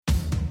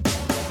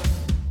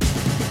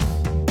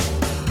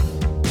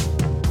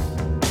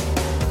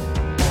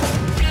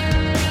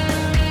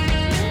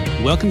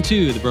Welcome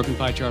to the Broken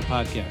Pie Chart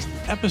Podcast,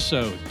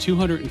 episode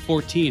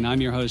 214.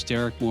 I'm your host,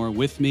 Derek Moore.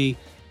 With me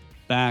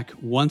back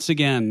once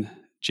again,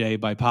 Jay,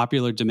 by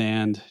popular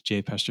demand,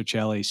 Jay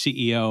Pestercelli,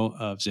 CEO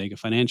of Zega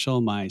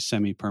Financial, my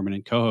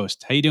semi-permanent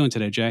co-host. How you doing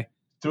today, Jay?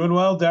 Doing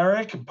well,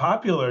 Derek.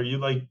 Popular.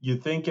 You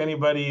think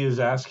anybody is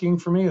asking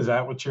for me? Is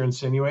that what you're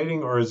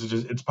insinuating? Or is it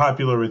just it's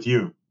popular with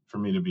you for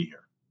me to be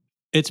here?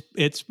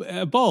 It's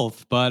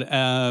both,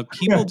 but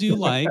people do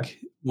like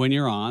when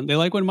you're on. They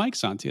like when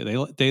Mike's on too.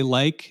 They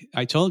like,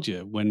 I told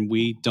you, when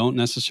we don't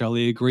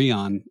necessarily agree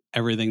on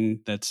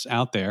everything that's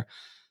out there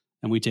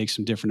and we take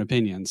some different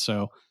opinions.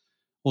 So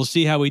we'll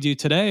see how we do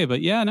today. But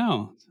yeah,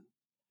 no,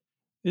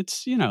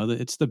 it's,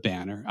 it's the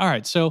banner. All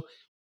right. So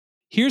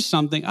here's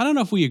something. I don't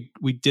know if we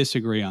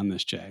disagree on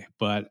this, Jay,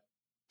 but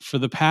for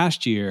the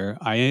past year,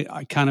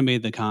 I kind of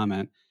made the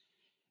comment,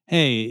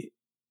 hey,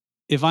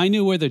 if I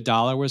knew where the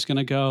dollar was going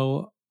to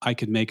go, I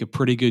could make a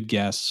pretty good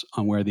guess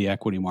on where the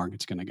equity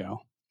market's going to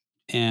go.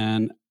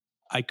 And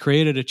I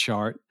created a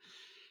chart.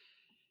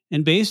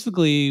 And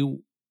basically,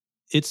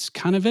 it's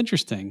kind of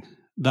interesting.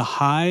 The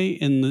high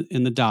in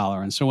the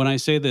dollar. And so when I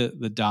say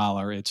the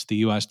dollar, it's the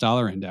US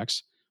dollar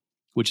index,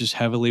 which is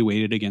heavily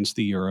weighted against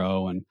the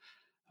euro and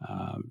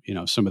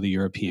some of the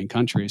European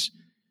countries.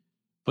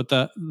 But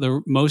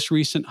the most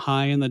recent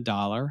high in the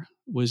dollar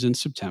was in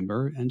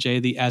September, and Jay,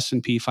 the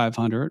S&P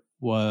 500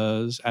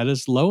 was at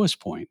its lowest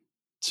point.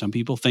 Some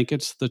people think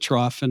it's the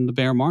trough in the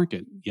bear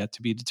market, yet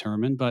to be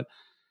determined. But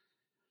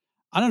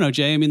I don't know,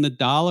 Jay. I mean, the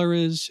dollar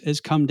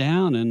has come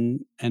down,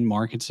 and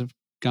markets have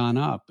gone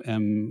up.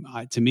 And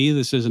to me,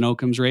 this is an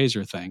Occam's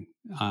razor thing.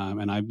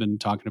 And I've been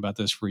talking about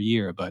this for a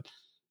year. But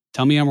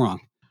tell me I'm wrong.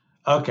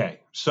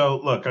 Okay, so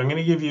look, I'm going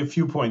to give you a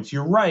few points.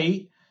 You're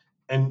right.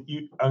 And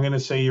I'm going to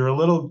say you're a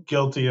little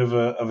guilty of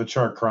a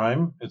chart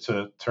crime. It's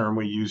a term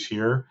we use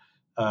here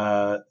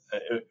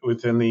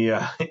within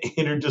the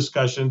inner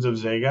discussions of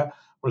Zega,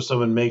 where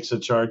someone makes a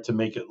chart to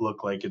make it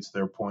look like it's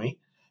their point.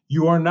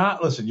 You're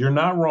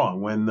not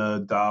wrong. When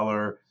the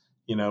dollar,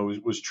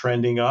 was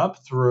trending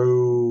up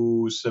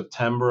through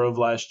September of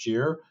last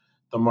year,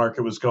 the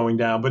market was going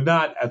down, but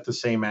not at the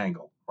same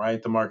angle,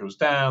 right? The market was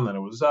down, then it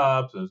was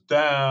up, then it was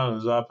down, it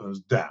was up, and it was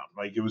down.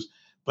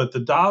 But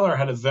the dollar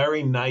had a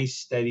very nice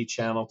steady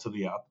channel to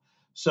the up.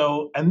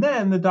 So, and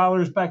then the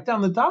dollar is back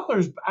down. The dollar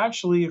is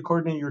actually,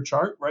 according to your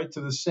chart, right,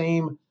 to the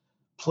same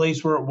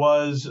place where it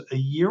was a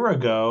year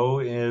ago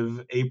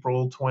in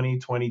April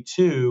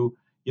 2022,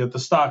 yet the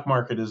stock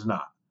market is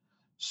not.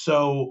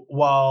 So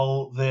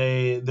while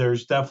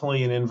there's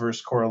definitely an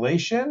inverse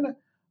correlation,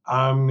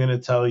 I'm going to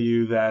tell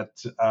you that,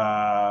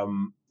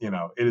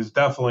 it is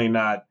definitely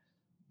not,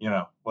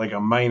 like a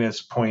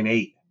minus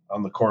 0.8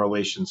 on the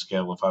correlation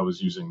scale if I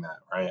was using that,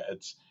 right?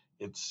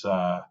 It's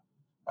I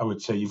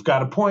would say you've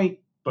got a point,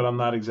 but I'm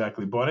not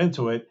exactly bought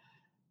into it.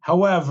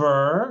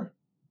 However,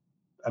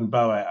 and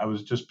by the way, I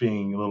was just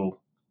being a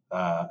little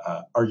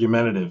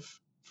argumentative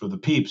for the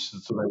peeps.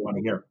 That's what I want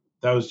to hear.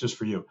 That was just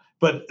for you.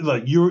 But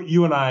look,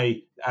 you and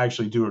I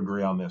actually do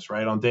agree on this,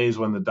 right? On days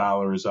when the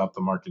dollar is up,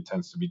 the market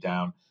tends to be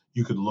down.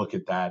 You could look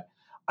at that.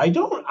 I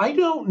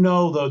don't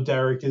know though,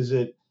 Derek, is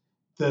it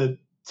the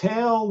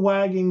tail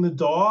wagging the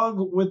dog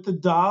with the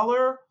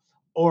dollar,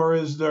 or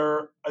is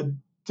there a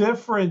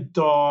different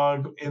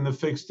dog in the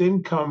fixed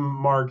income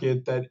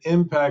market that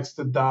impacts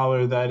the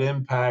dollar that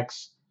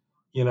impacts,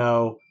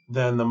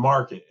 then the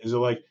market? Is it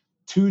like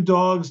two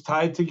dogs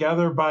tied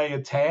together by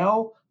a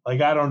tail?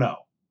 Like, I don't know,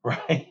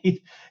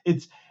 right?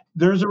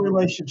 There's a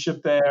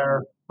relationship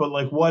there, but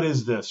like, what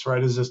is this,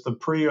 right? Is this the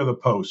pre or the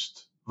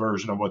post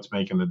version of what's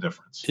making the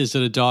difference? Is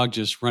it a dog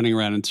just running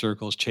around in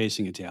circles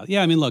chasing a tail?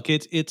 Yeah, I mean, look,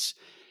 it's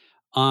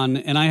on,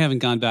 and I haven't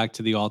gone back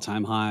to the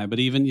all-time high, but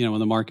even, when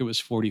the market was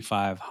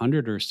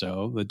 4,500 or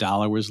so, the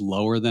dollar was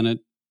lower than it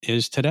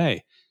is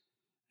today.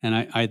 And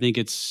I think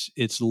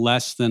it's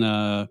less than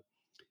a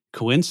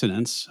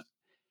coincidence.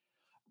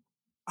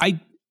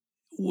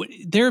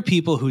 There are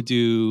people who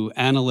do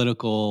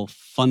analytical,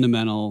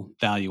 fundamental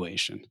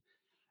valuation.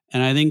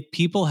 And I think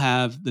people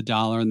have the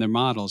dollar in their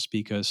models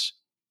because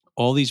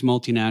all these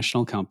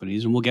multinational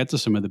companies, and we'll get to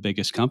some of the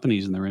biggest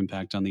companies and their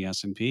impact on the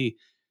S&P.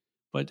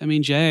 But I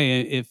mean,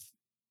 Jay,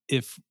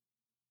 if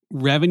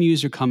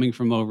revenues are coming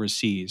from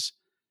overseas,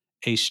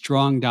 a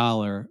strong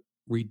dollar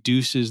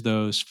reduces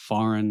those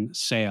foreign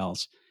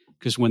sales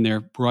because when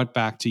they're brought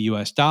back to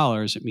US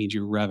dollars, it means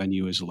your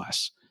revenue is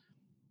less.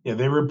 Yeah,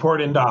 they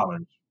report in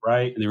dollars,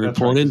 right? And they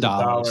report in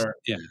dollars.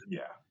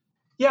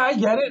 Yeah, I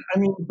get it. I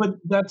mean, but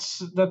that's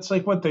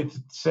like what they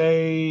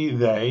say.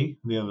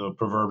 The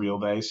proverbial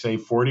they say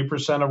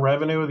 40% of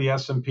revenue of the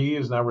S&P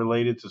is now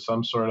related to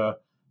some sort of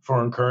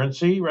foreign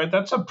currency, right?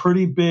 That's a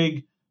pretty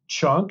big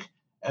chunk.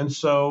 And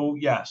so,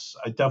 yes,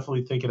 I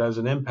definitely think it has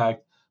an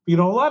impact. But,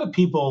 a lot of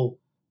people,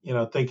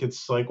 think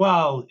it's like,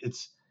 well,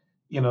 it's,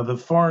 the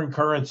foreign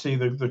currency,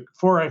 the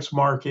Forex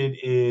market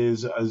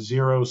is a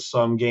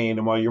zero-sum gain.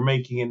 And while you're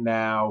making it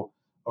now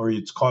or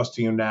it's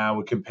costing you now,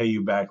 it can pay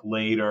you back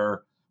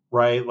later.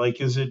 Right? Like,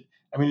 is it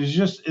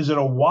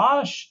a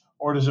wash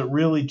or does it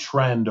really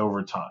trend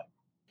over time?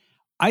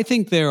 I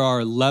think there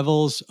are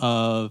levels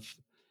of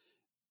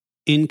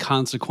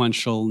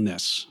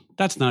inconsequentialness.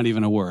 That's not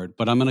even a word,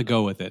 but I'm going to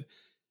go with it.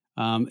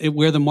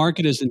 Where the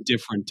market is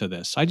indifferent to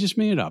this. I just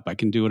made it up. I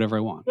can do whatever I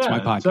want. It's my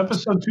Yeah, it's podcast.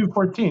 episode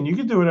 214. You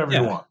can do whatever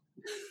you Yeah. want.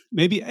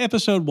 Maybe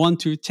episode 1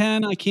 through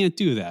 10, I can't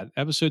do that.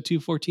 Episode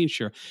 214,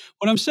 sure.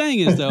 What I'm saying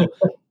is, though,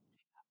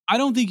 I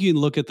don't think you can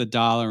look at the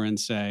dollar and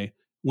say,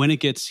 when it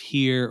gets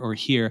here or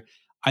here,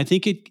 I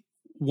think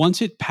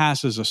once it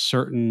passes a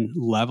certain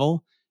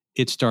level,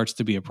 it starts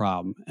to be a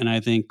problem. And I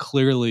think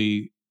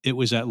clearly it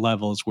was at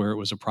levels where it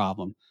was a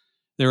problem.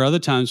 There are other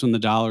times when the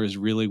dollar is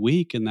really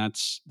weak, and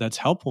that's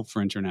helpful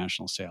for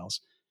international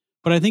sales.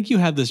 But I think you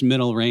have this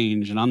middle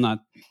range, and I'm not,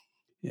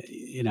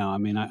 I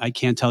mean, I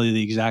can't tell you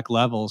the exact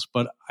levels,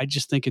 but I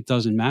just think it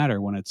doesn't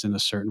matter when it's in a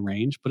certain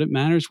range, but it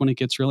matters when it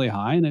gets really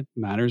high, and it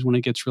matters when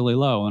it gets really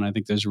low. And I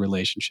think there's a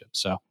relationship.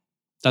 So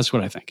that's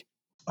what I think.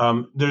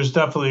 There's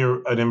definitely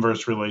an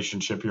inverse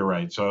relationship. You're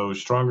right. So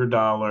stronger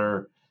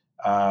dollar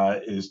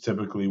is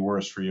typically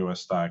worse for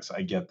U.S. stocks.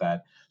 I get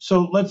that.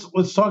 So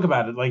let's talk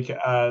about it. Like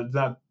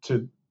not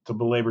to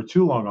belabor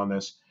too long on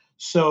this.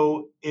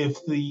 So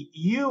if the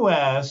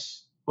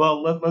U.S.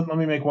 Well, let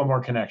me make one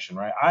more connection.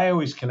 Right. I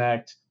always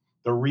connect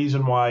the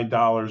reason why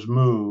dollars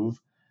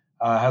move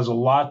has a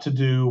lot to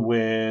do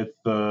with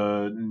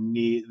the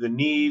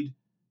need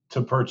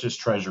to purchase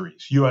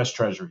treasuries, U.S.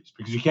 treasuries,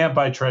 because you can't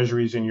buy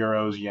treasuries in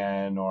euros,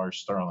 yen, or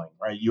sterling,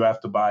 right? You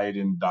have to buy it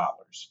in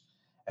dollars.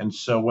 And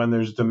so when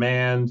there's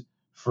demand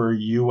for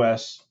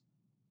U.S.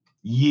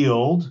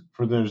 yield,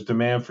 there's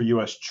demand for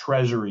U.S.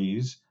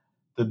 treasuries,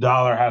 the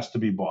dollar has to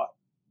be bought,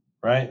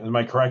 right? Am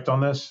I correct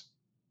on this?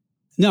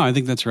 No, I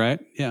think that's right.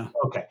 Yeah.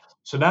 Okay.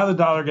 So now the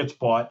dollar gets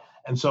bought.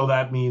 And so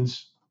that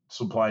means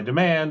supply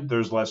demand,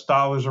 there's less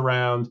dollars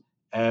around,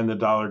 and the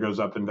dollar goes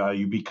up in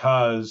value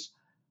because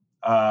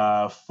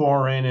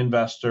foreign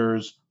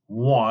investors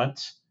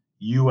want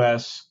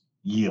U.S.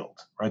 yield,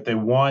 right? They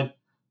want,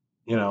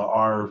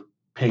 our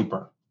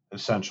paper,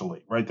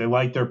 essentially, right? They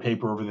like their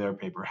paper over their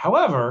paper.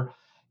 However,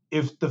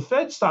 if the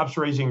Fed stops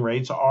raising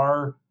rates,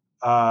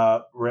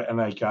 I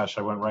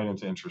went right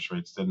into interest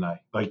rates, didn't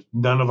I? Like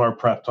none of our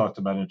prep talked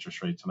about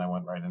interest rates, and I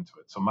went right into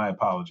it. So my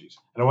apologies.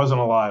 And it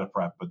wasn't a lot of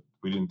prep, but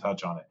we didn't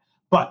touch on it.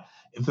 But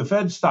if the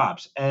Fed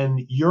stops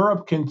and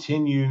Europe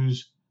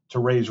continues to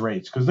raise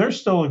rates, because they're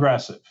still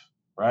aggressive,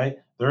 right?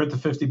 They're at the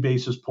 50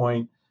 basis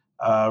point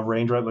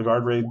range, right?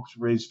 Lagarde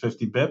raised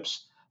 50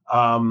 bips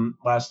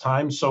last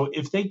time. So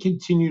if they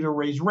continue to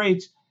raise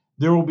rates,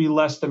 there will be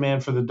less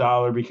demand for the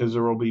dollar because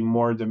there will be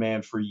more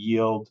demand for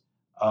yield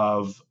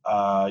of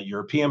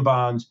European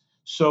bonds.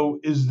 So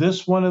is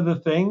this one of the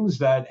things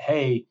that,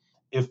 hey,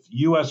 if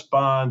U.S.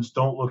 bonds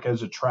don't look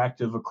as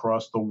attractive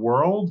across the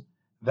world,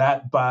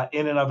 that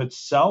in and of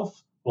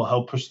itself will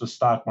help push the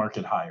stock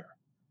market higher?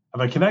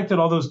 Have I connected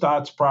all those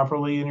dots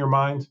properly in your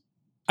mind?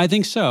 I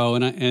think so.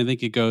 And I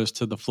think it goes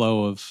to the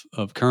flow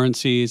of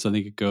currencies. I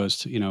think it goes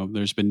to,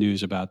 there's been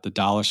news about the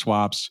dollar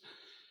swaps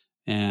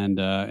and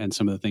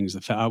some of the things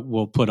that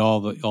we'll put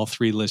all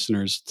three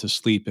listeners to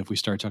sleep if we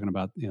start talking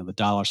about, the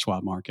dollar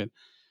swap market.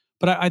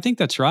 But I think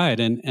that's right.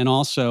 And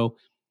also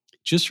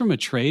just from a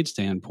trade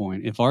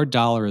standpoint, if our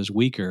dollar is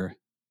weaker,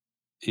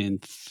 in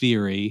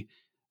theory,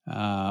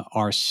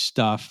 our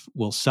stuff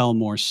will sell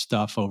more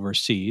stuff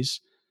overseas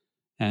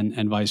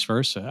and vice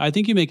versa. I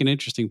think you make an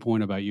interesting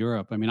point about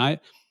Europe. I mean,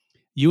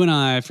 you and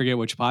I forget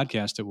which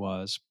podcast it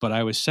was, but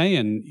I was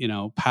saying,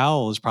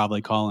 Powell is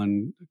probably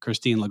calling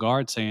Christine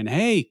Lagarde saying,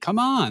 hey, come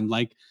on,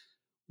 like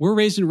we're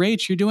raising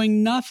rates, you're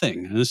doing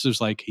nothing. And this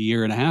was like a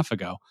year and a half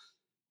ago.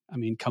 I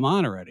mean, come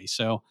on already.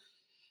 So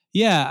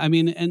yeah, I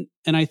mean, and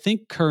I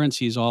think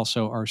currencies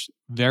also are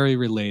very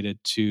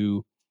related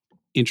to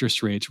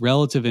interest rates,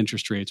 relative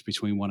interest rates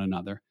between one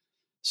another.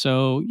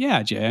 So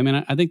yeah, Jay, I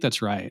mean, I think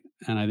that's right.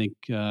 And I think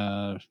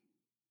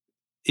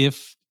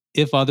if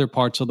other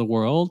parts of the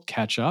world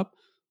catch up,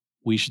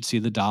 we should see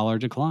the dollar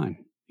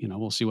decline.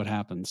 We'll see what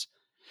happens.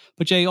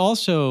 But Jay,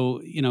 also,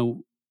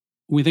 when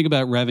we think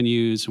about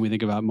revenues and we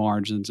think about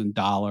margins and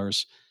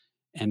dollars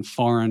and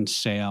foreign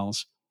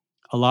sales,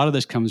 a lot of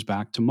this comes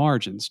back to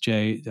margins.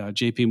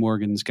 JP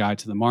Morgan's Guide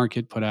to the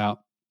Market put out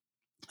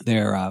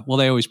their,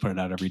 they always put it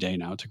out every day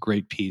now. It's a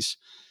great piece.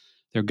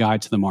 Their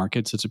Guide to the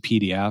Markets. It's a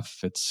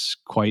PDF. It's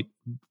quite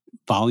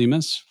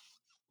voluminous.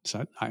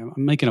 So I'm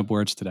making up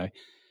words today.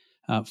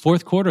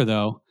 Fourth quarter,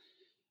 though,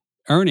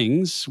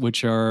 earnings,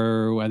 which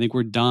I think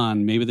we're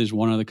done. Maybe there's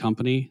one other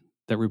company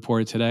that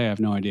reported today. I have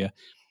no idea.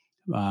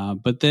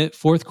 But the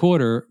fourth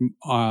quarter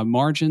net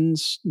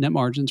margins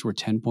were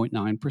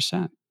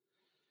 10.9%.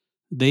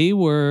 They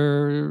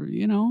were,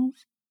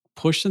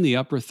 pushed in the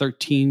upper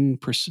 13%,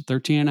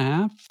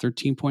 13.5%,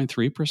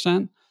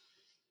 13.3%.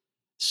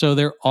 So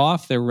they're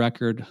off their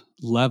record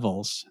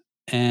levels.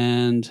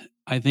 And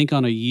I think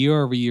on a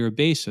year-over-year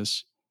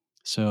basis,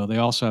 so they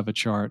also have a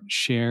chart,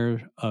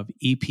 share of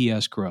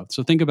EPS growth.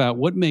 So think about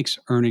what makes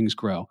earnings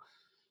grow.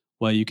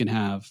 Well, you can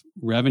have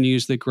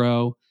revenues that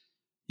grow,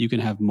 you can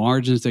have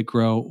margins that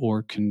grow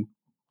or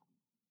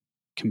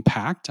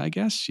compact, I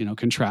guess,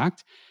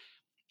 contract.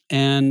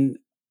 And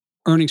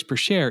earnings per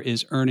share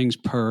is earnings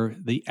per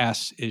the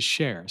S is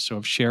share. So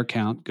if share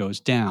count goes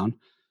down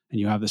and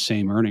you have the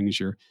same earnings,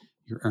 your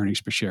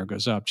earnings per share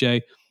goes up.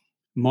 Jay,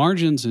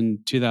 margins in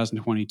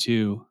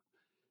 2022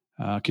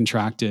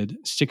 contracted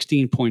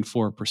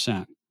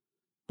 16.4%.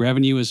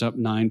 Revenue is up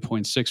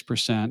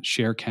 9.6%.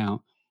 Share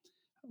count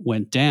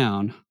went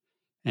down.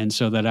 And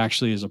so that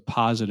actually is a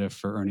positive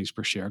for earnings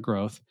per share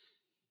growth.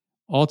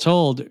 All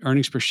told,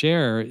 earnings per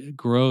share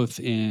growth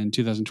in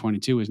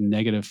 2022 was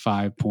negative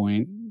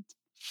 5.5%,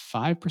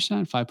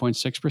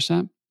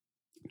 5.6%.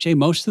 Jay,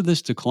 most of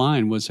this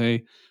decline was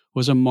a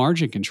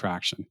margin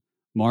contraction.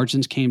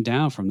 Margins came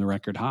down from the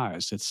record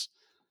highs. It's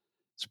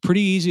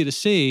pretty easy to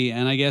see.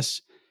 And I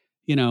guess,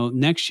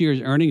 next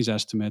year's earnings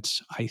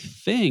estimates, I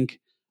think,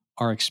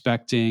 are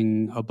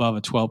expecting above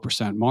a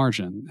 12%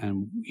 margin.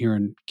 And here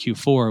in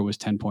Q4, it was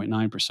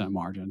 10.9%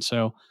 margin.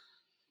 So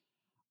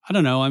I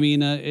don't know. I mean,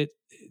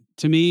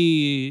 to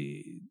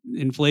me,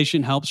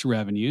 inflation helps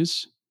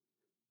revenues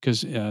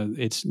because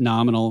it's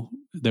nominal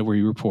that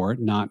we report,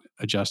 not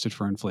adjusted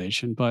for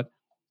inflation. But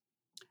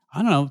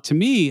I don't know. To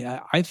me,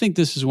 I think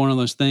this is one of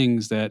those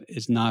things that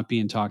is not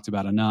being talked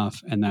about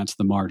enough, and that's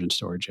the margin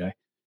story, Jay.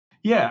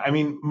 Yeah, I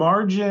mean,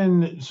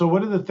 margin. So,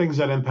 what are the things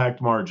that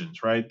impact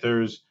margins, right?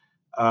 There's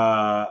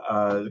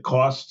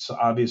costs,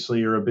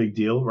 obviously, are a big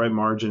deal, right?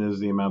 Margin is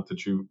the amount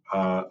that you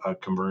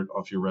convert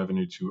off your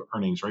revenue to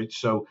earnings, right?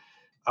 So,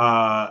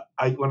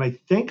 when I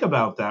think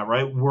about that,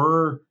 right,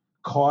 were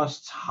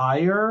costs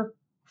higher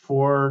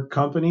for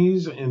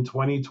companies in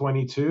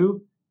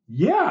 2022?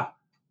 Yeah,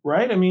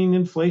 right. I mean,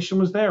 inflation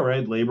was there,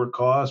 right? Labor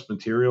cost,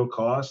 material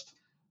cost.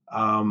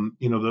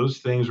 Those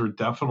things were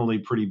definitely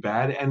pretty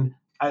bad, and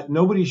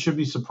nobody should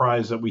be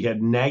surprised that we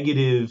had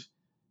negative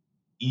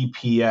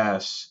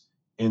EPS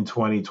in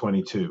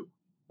 2022,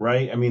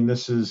 right? I mean,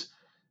 this is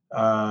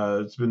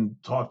it's been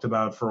talked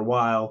about for a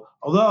while.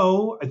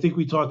 Although I think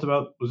we talked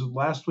about, was it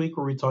last week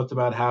where we talked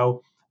about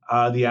how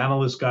the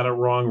analysts got it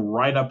wrong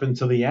right up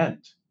until the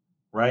end,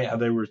 right? How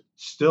they were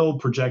still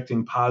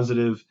projecting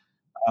positive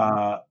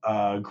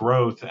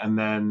growth, and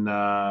then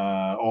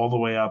all the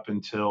way up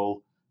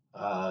until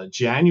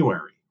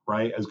January,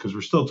 right? Because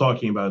we're still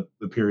talking about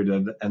the period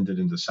that ended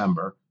in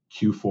December,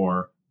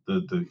 Q4,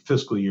 the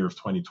fiscal year of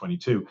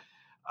 2022.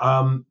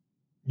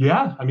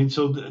 Yeah, I mean,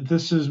 so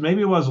this is,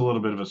 maybe it was a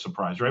little bit of a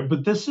surprise, right?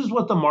 But this is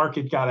what the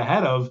market got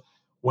ahead of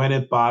when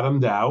it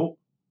bottomed out,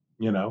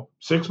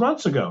 6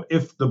 months ago.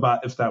 If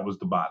that was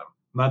the bottom,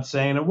 I'm not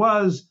saying it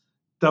was.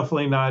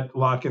 Definitely not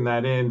locking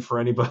that in for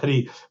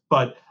anybody,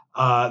 but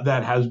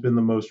that has been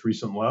the most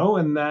recent low,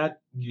 and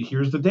that,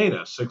 here's the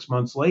data. 6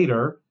 months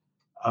later,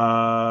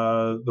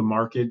 the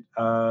market,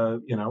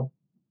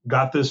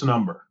 got this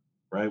number,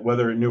 right?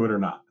 Whether it knew it or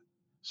not.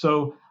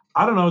 So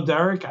I don't know,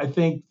 Derek. I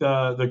think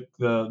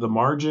the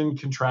margin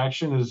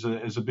contraction is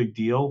a big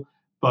deal,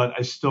 but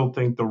I still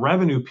think the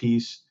revenue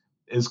piece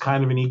is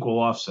kind of an equal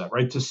offset,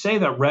 right? To say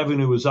that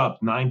revenue was up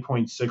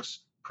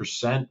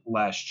 9.6%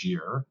 last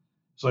year,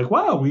 it's like,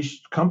 wow,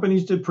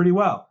 companies did pretty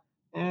well.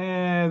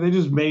 They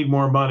just made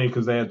more money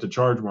because they had to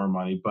charge more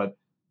money, but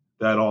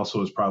that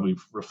also is probably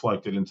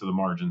reflected into the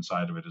margin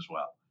side of it as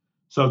well.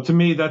 So to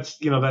me, that's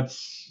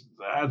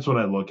what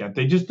I look at.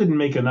 They just didn't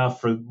make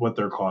enough for what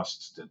their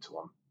costs did to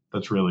them.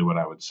 That's really what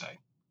I would say.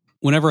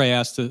 Whenever I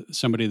ask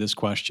somebody this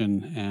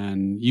question,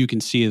 and you can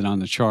see it on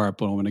the chart,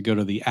 but I'm going to go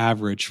to the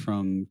average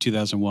from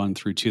 2001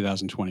 through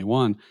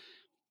 2021.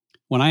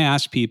 When I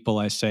ask people,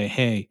 I say,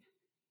 hey,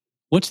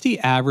 what's the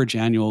average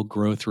annual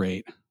growth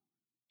rate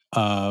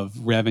of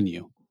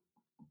revenue?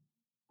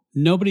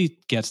 Nobody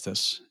gets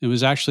this. It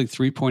was actually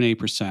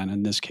 3.8%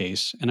 in this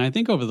case. And I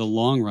think over the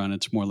long run,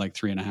 it's more like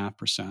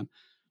 3.5%.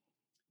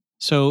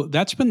 So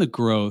that's been the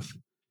growth.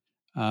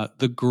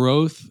 The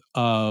growth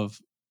of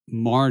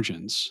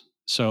margins.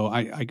 So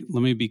I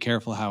let me be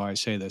careful how I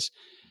say this.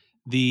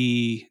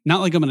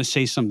 Not like I'm going to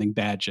say something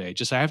bad, Jay.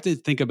 Just I have to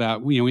think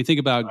about, when you think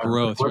about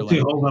growth, what's he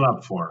holding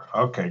up for?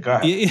 Okay, go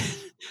ahead.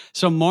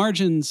 So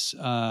margins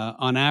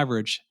on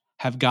average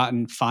have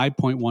gotten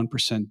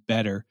 5.1%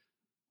 better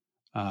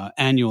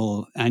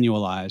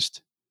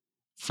annualized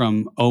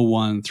from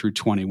 01 through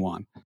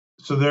 21.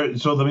 So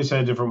let me say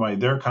it a different way.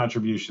 Their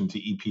contribution to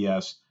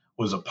EPS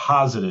was a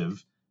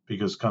positive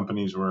because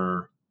companies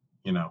were,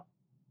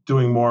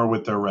 doing more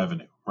with their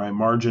revenue, right?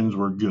 Margins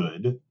were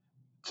good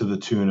to the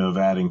tune of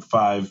adding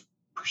 5%.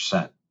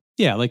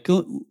 Yeah, like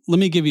let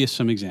me give you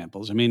some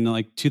examples. I mean,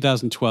 like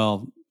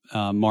 2012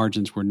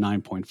 margins were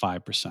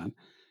 9.5%.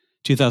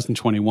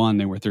 2021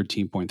 they were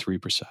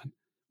 13.3%.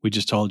 We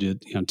just told you,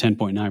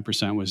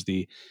 10.9% was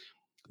the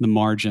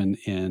margin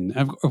in.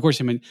 Of course,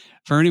 I mean,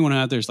 for anyone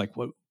out there, is like,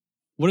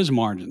 what is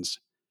margins?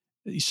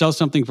 You sell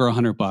something for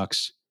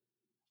 $100.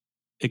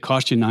 It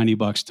costs you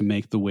 $90 to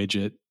make the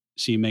widget.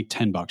 So you make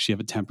 $10. You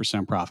have a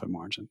 10% profit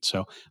margin.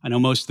 So I know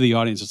most of the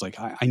audience is like,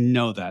 I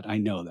know that.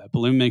 But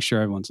let me make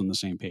sure everyone's on the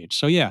same page.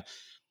 So yeah.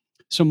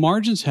 So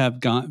margins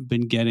have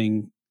been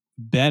getting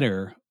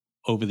better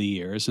over the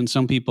years. And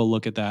some people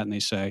look at that and they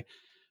say,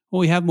 well,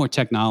 we have more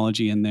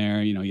technology in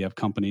there. You have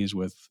companies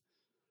with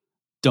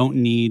you don't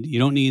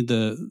need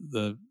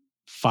the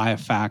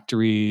 5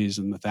 factories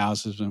and the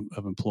thousands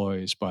of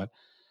employees. But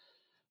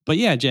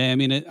yeah, Jay, I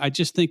mean, I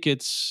just think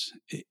it's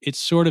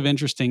sort of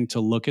interesting to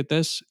look at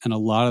this, and a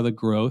lot of the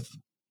growth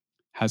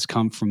has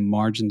come from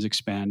margins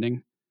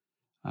expanding.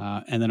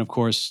 And then, of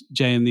course,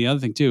 Jay, and the other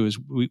thing too is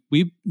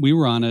we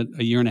were on it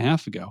a year and a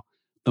half ago.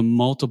 The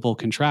multiple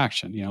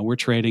contraction. We're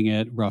trading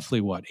at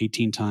roughly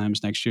 18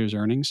 times next year's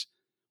earnings.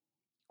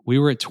 We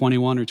were at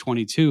 21 or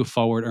 22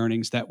 forward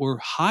earnings that were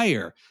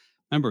higher.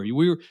 Remember,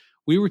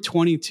 we were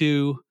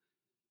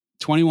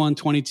 21,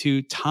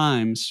 22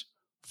 times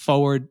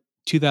forward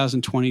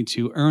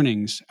 2022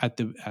 earnings at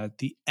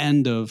the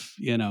end of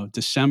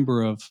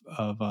December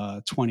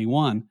of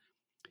 21,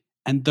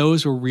 and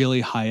those were really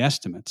high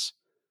estimates.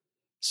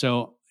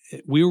 So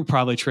we were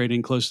probably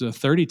trading closer to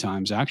 30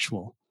 times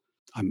actual.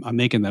 I'm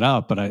making that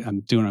up, but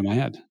I'm doing it in my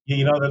head.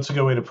 Yeah, that's a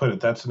good way to put it.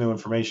 That's new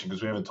information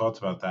because we haven't talked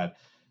about that,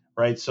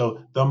 right?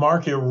 So the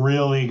market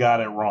really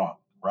got it wrong,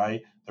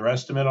 right? Their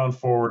estimate on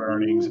forward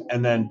earnings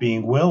and then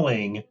being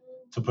willing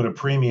to put a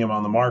premium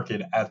on the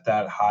market at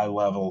that high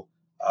level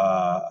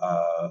of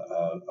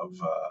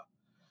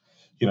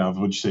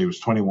what'd you say it was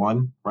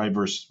 21, right?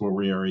 Versus where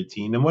we are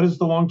 18. And what is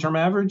the long-term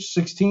average?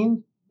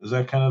 16? Is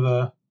that kind of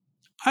the...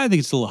 I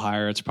think it's a little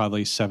higher. It's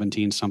probably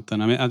 17 something.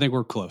 I mean, I think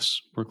we're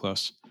close.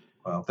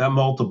 Well, that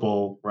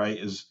multiple, right,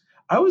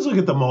 I always look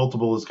at the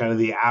multiple as kind of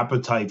the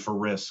appetite for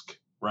risk,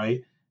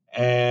 right?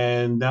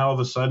 And now all of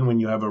a sudden,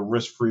 when you have a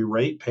risk-free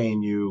rate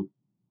paying you,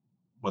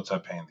 what's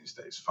that paying these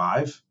days?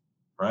 5,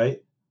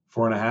 right?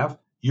 4.5.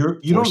 You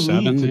don't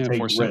need to take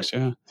 4.6, risk.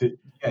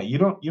 You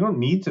don't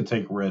need to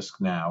take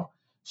risk now.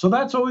 So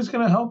that's always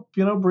going to help,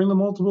 bring the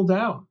multiple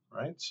down,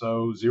 right?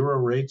 So zero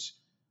rates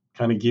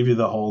kind of give you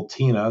the whole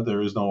Tina.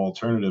 There is no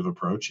alternative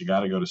approach. You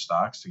got to go to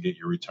stocks to get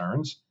your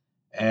returns.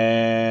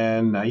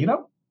 And now you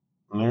know.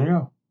 There you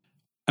go.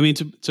 I mean,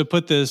 to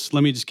put this,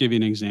 let me just give you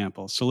an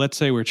example. So let's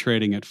say we're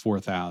trading at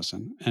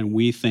 4,000 and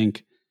we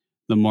think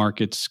the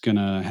market's going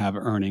to have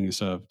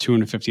earnings of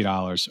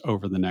 $250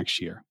 over the next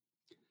year.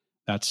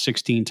 That's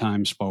 16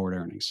 times forward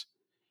earnings.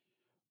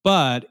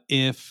 But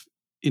if,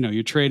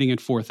 you're trading at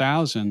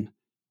 4,000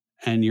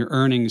 and your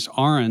earnings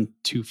aren't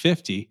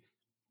 250,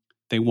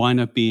 they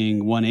wind up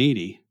being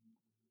 180.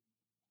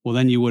 Well,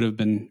 then you would have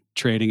been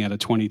trading at a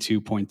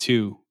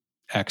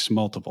 22.2x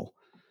multiple.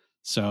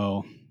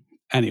 So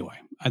anyway,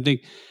 I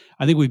think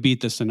we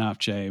beat this enough,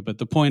 Jay. But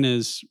the point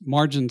is,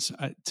 margins.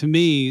 To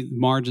me,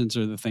 margins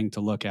are the thing to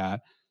look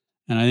at,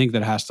 and I think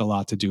that has a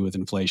lot to do with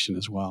inflation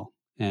as well.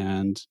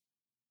 And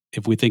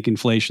if we think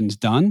inflation's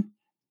done,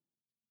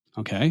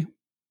 okay,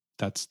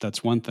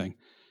 that's one thing.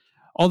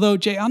 Although,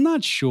 Jay, I'm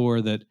not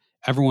sure that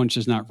everyone's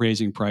just not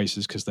raising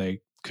prices because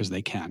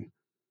they can.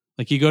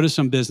 Like, you go to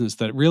some business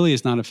that really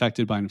is not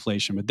affected by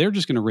inflation, but they're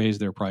just going to raise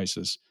their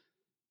prices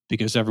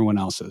because everyone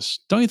else is.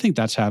 Don't you think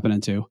that's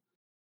happening too?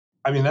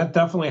 I mean, that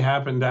definitely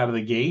happened out of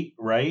the gate,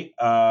 right?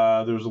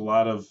 There's a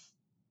lot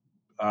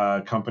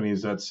of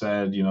companies that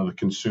said, the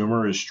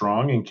consumer is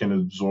strong and can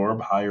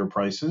absorb higher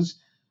prices,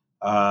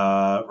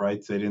 right?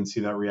 They didn't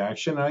see that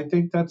reaction. I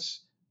think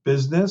that's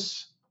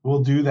business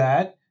will do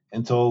that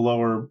until a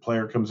lower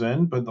player comes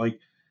in. But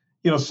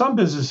some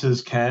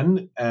businesses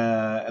can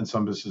and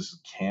some businesses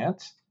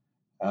can't.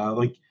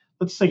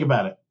 Let's think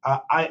about it.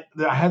 I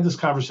had this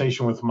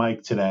conversation with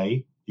Mike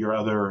today, your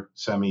other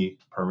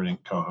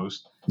semi-permanent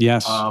co-host.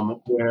 Yes.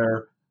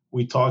 Where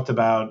we talked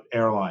about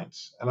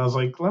airlines, and I was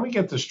like, let me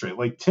get this straight.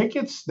 Like,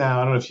 tickets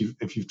now, I don't know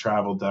if you've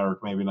traveled,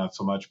 Derek, maybe not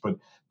so much, but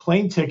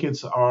plane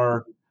tickets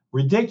are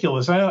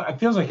ridiculous. It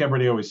feels like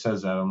everybody always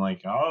says that. I'm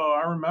like,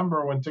 oh, I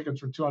remember when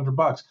tickets were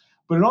 $200.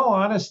 But in all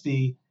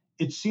honesty,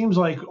 it seems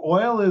like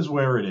oil is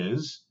where it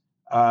is.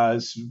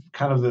 It's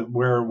kind of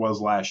where it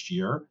was last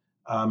year.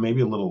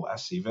 Maybe a little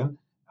less even.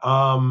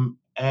 And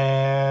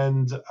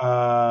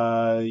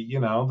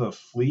the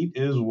fleet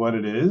is what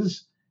it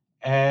is.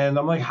 And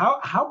I'm like,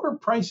 how are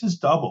prices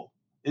double?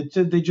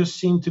 They just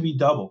seem to be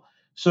double.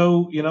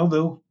 So,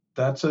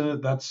 that's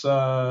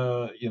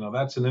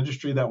an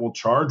industry that will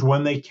charge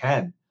when they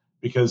can,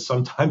 because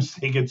sometimes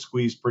they get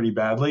squeezed pretty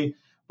badly.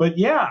 But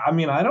yeah, I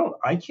mean,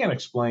 I can't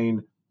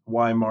explain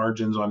why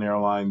margins on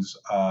airlines,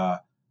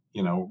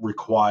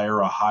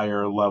 require a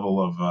higher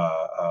level of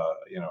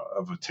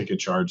a ticket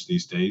charge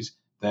these days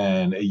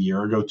than a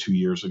year ago, 2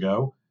 years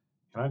ago.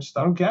 I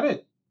don't get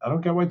it. I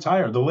don't get why it's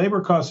higher. The labor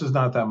cost is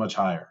not that much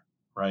higher,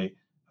 right?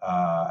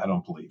 I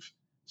don't believe.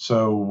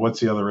 So what's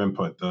the other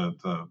input?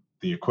 The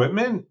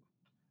equipment,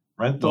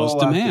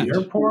 rental at the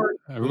airport.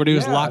 Everybody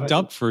was locked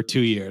up for 2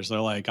 years. They're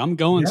like, I'm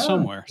going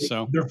somewhere.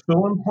 So they're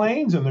filling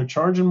planes and they're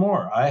charging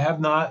more. I have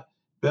not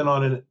been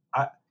on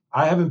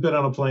I haven't been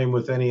on a plane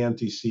with any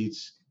empty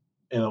seats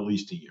in at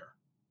least a year,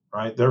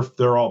 right?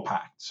 They're all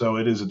packed. So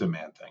it is a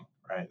demand thing,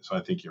 right? So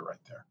I think you're right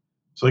there.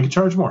 So they can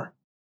charge more.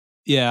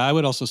 Yeah, I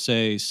would also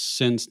say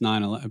since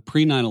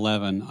pre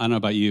 9/11, I don't know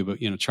about you, but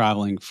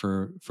traveling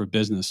for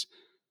business,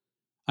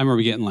 I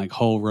remember getting like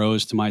whole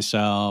rows to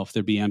myself.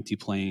 There'd be empty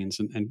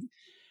planes,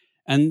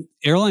 and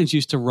airlines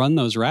used to run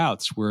those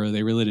routes where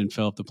they really didn't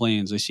fill up the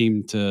planes. They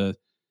seemed to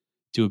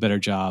do a better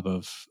job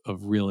of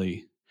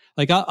really.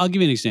 Like I'll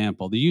give you an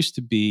example. There used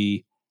to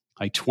be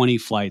like 20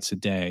 flights a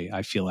day,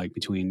 I feel like,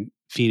 between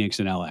Phoenix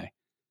and LA.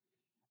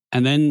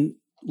 And then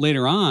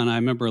later on, I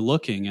remember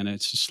looking, and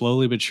it's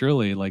slowly but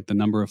surely like the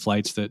number of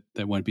flights that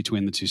went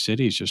between the two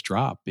cities just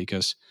dropped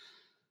because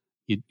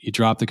you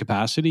drop the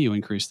capacity, you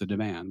increase the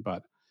demand.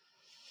 But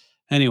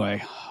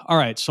anyway, all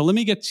right. So let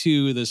me get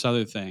to this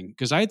other thing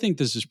because I think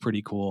this is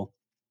pretty cool,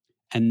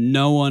 and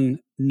no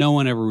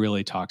one ever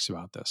really talks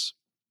about this.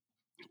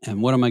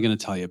 And what am I going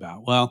to tell you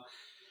about? Well,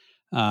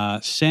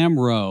 Sam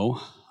Rowe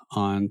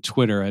on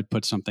Twitter had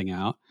put something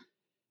out,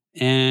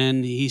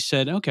 and he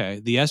said,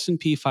 "Okay, the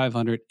S&P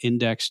 500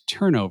 index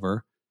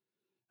turnover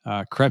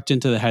crept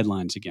into the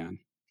headlines again."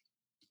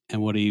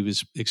 And what he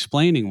was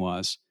explaining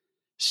was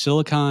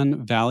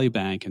Silicon Valley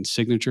Bank and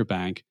Signature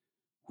Bank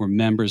were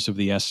members of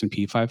the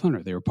S&P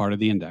 500. They were part of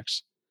the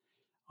index.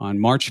 On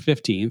March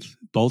 15th,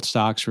 both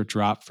stocks were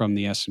dropped from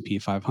the S&P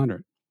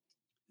 500.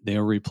 They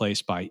were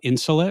replaced by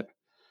Insulet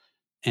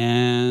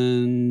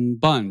and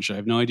Bunge. I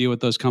have no idea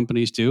what those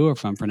companies do or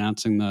if I'm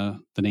pronouncing the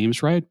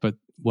names right, but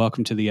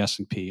welcome to the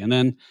S&P. And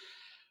then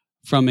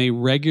from a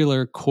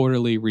regular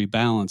quarterly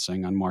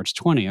rebalancing on March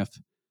 20th,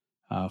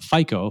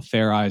 FICO,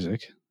 Fair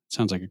Isaac,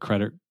 sounds like a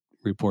credit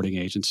reporting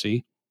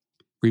agency,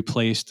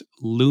 replaced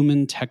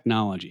Lumen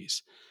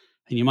Technologies.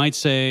 And you might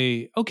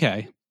say,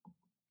 okay,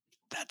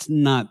 that's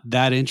not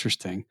that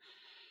interesting.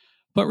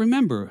 But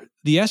remember,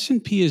 the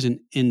S&P is an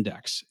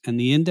index, and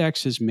the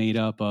index is made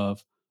up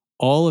of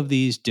all of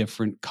these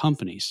different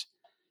companies.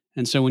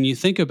 And so when you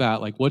think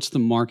about like what's the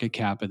market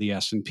cap of the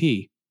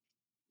S&P,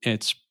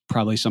 it's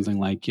probably something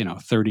like,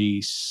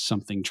 30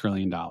 something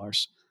trillion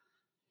dollars.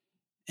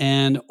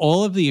 And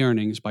all of the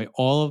earnings by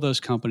all of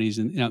those companies,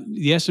 and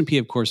the S&P,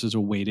 of course, is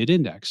a weighted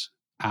index.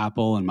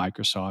 Apple and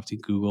Microsoft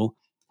and Google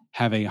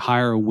have a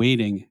higher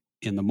weighting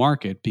in the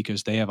market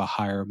because they have a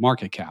higher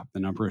market cap, the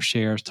number of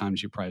shares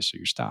times your price of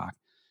your stock.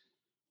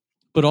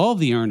 But all of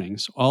the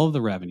earnings, all of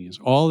the revenues,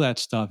 all of that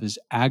stuff is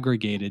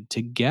aggregated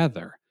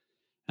together.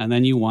 And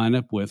then you wind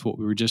up with what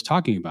we were just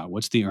talking about.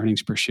 What's the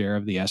earnings per share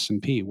of the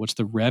S&P? What's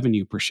the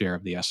revenue per share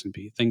of the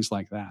S&P? Things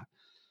like that.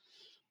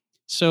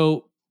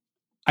 So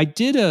I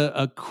did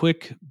a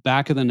quick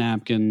back of the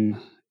napkin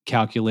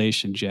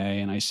calculation, Jay,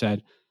 and I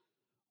said,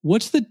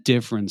 what's the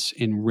difference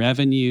in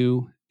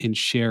revenue, in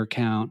share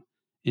count,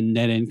 in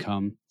net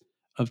income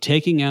of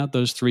taking out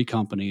those three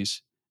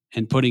companies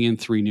and putting in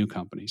three new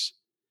companies?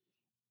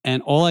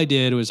 And all I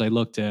did was I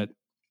looked at,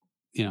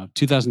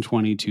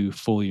 2022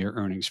 full year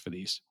earnings for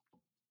these.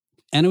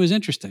 And it was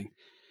interesting.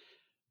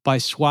 By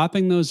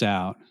swapping those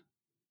out,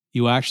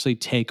 you actually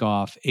take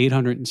off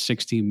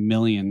 860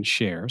 million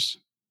shares.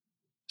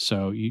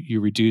 So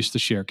you reduce the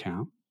share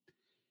count.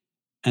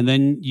 And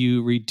then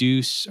you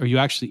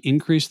actually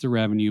increase the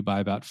revenue by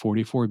about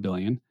 44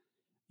 billion.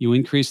 You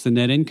increase the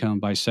net income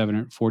by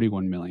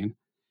 741 million.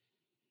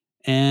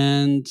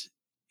 And,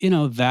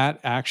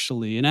 that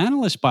actually, an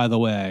analyst, by the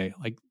way,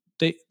 like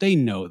they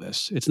know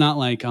this. It's not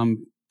like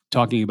I'm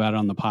talking about it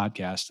on the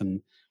podcast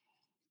and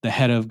the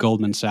head of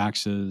Goldman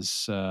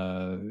Sachs's,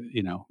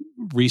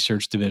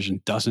 research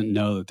division doesn't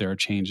know that there are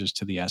changes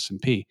to the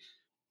S&P.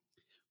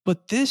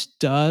 But this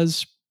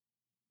does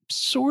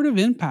sort of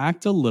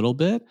impact a little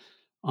bit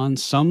on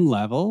some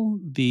level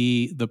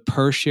the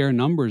per share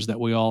numbers that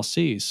we all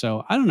see.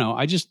 So I don't know.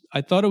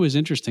 I thought it was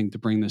interesting to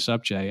bring this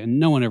up, Jay, and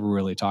no one ever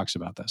really talks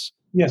about this.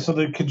 Yeah, so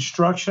the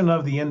construction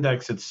of the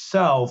index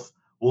itself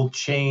will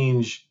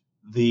change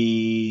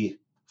the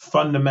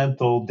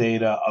fundamental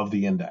data of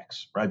the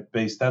index, right?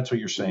 That's what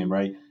you're saying,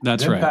 right?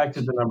 That's You've right.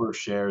 impacted the number of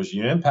shares,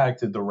 you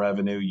impacted the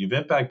revenue, you've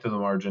impacted the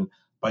margin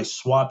by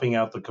swapping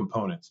out the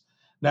components.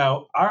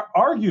 Now,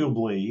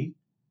 arguably,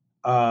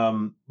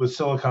 with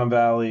Silicon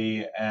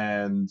Valley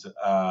and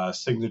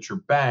Signature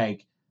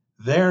Bank,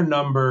 their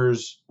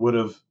numbers would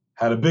have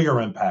had a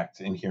bigger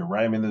impact in here,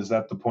 right? I mean, is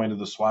that the point of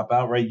the swap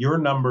out, right? Your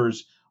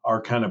numbers are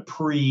kind of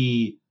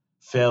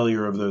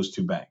pre-failure of those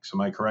two banks.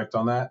 Am I correct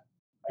on that?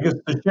 I guess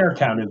the share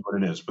count is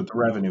what it is, but the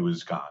revenue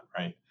is gone,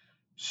 right?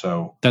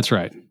 So that's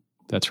right.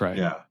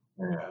 Yeah.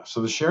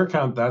 So the share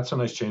count, that's a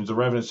nice change. The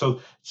revenue,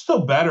 so it's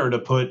still better to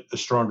put a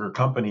stronger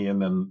company in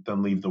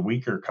than leave the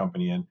weaker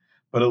company in.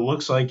 But it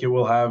looks like it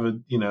will have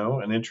an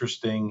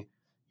interesting,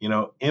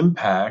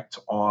 impact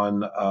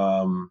on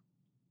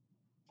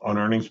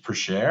earnings per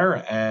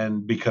share,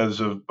 and because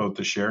of both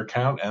the share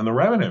count and the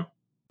revenue.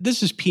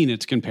 This is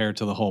peanuts compared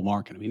to the whole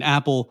market. I mean,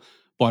 Apple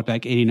bought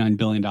back $89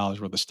 billion worth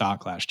of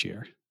stock last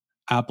year.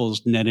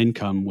 Apple's net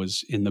income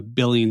was in the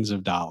billions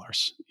of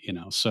dollars,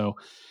 so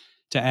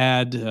to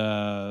add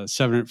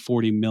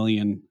 740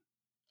 million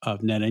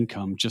of net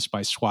income just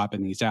by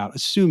swapping these out,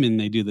 assuming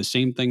they do the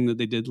same thing that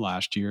they did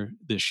last year,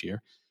 this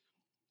year.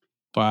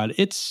 But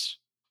it's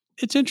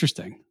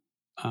interesting.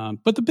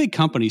 But the big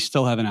companies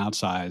still have an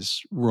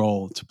outsized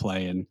role to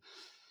play. And,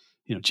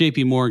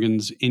 JP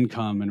Morgan's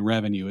income and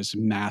revenue is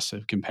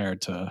massive compared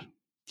to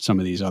some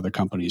of these other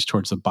companies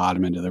towards the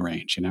bottom end of the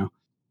range,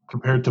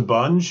 Compared to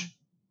Bunge,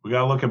 we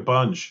got to look at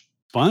Bunge.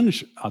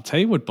 Bunge, I'll tell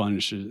you what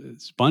Bunge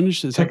is.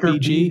 Bunge is Ticker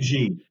that BG?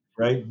 BG,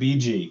 right?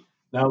 BG.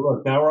 Now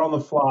look, now we're on the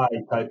fly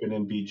typing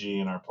in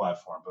BG in our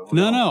platform, but we're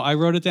No, gonna no, look. I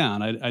wrote it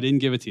down. I didn't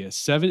give it to you.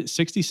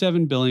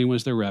 67 billion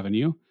was their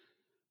revenue.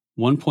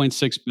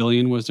 1.6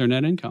 billion was their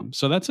net income.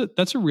 So that's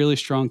a really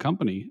strong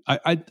company.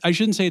 I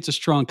shouldn't say it's a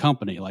strong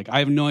company. Like I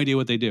have no idea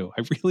what they do.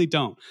 I really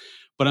don't.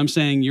 But I'm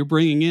saying you're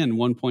bringing in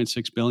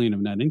 1.6 billion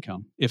of net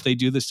income if they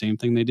do the same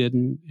thing they did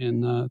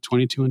in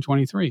 22 and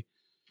 23.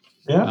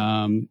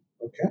 Yeah. Um,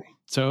 Okay.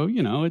 so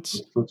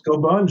it's Let's go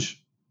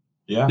Bunge.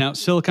 Yeah. now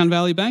Silicon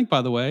Valley Bank,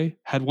 by the way,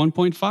 had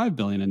 1.5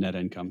 billion in net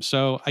income.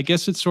 So I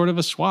guess it's sort of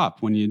a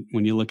swap when you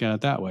look at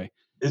it that way.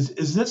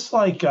 Is this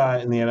like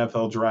in the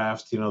NFL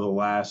draft? The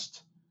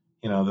last,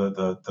 the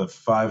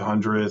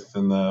 500th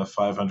and the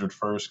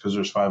 501st, because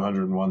there's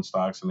 501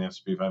 stocks in the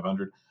S&P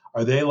 500.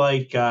 Are they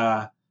like?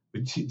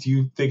 Do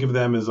you think of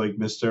them as like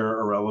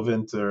Mr.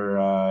 Irrelevant or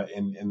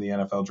in the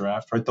NFL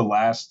draft? Right, the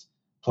last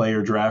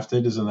player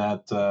drafted, isn't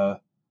that the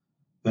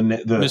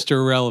Mr.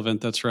 Irrelevant,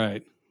 that's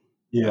right.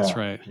 That's yeah,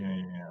 right.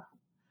 yeah.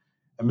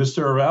 And Mr.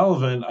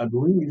 Irrelevant, I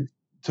believe,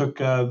 took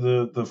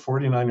the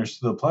 49ers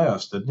to the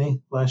playoffs, didn't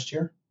he, last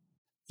year?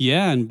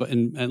 Yeah,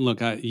 and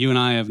look, you and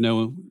I have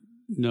no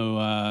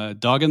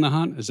dog in the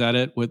hunt. Is that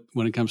it?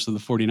 When it comes to the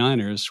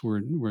 49ers,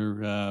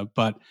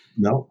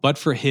 No. but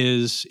for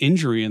his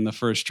injury in the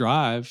first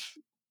drive,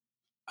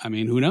 I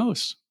mean, who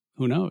knows?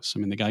 Who knows? I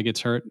mean, the guy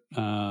gets hurt,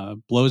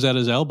 blows out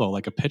his elbow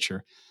like a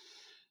pitcher.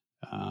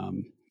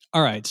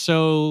 All right.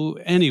 So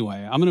anyway,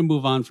 I'm going to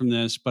move on from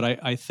this, but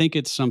I think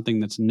it's something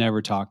that's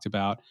never talked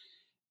about,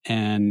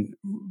 and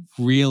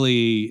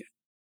really,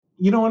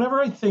 Whenever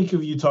I think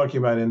of you talking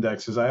about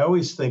indexes, I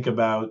always think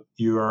about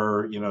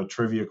your,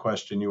 trivia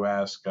question you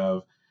ask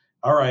of,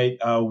 all right,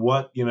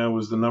 what,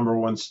 was the number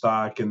one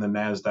stock in the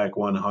NASDAQ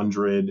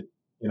 100,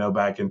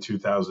 back in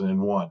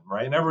 2001,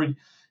 right? And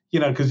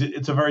because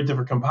it's a very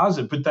different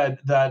composite, but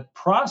that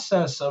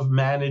process of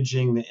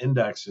managing the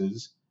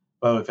indexes,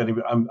 well, if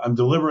anybody, I'm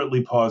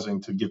deliberately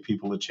pausing to give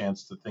people a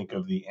chance to think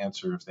of the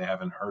answer if they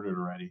haven't heard it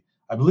already.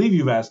 I believe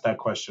you've asked that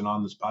question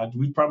on this pod.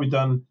 We've probably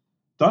done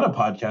a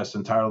podcast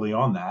entirely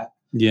on that.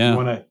 You yeah.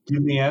 want to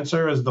give the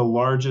answer as the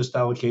largest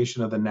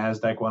allocation of the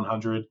NASDAQ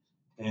 100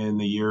 in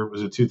the year,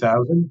 was it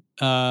 2000?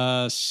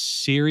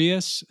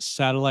 Sirius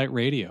satellite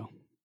radio.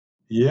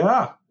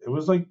 Yeah, it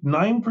was like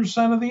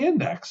 9% of the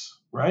index,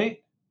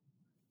 right?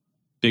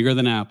 Bigger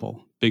than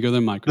Apple, bigger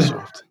than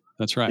Microsoft.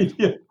 That's right.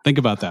 Yeah. Think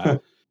about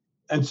that.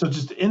 And so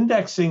just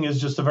indexing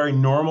is just a very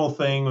normal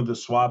thing with the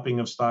swapping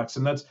of stocks.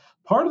 And that's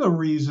part of the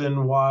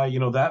reason why,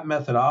 that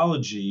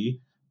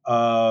methodology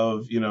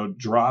of,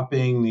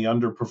 dropping the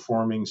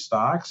underperforming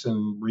stocks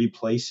and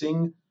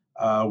replacing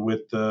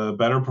with the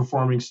better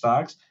performing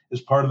stocks is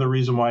part of the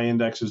reason why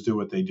indexes do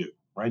what they do,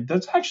 right?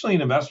 That's actually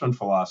an investment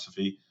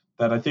philosophy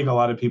that I think a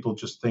lot of people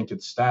just think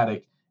it's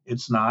static.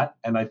 It's not.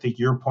 And I think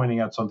you're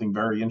pointing out something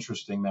very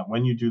interesting, that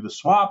when you do the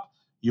swap,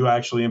 you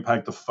actually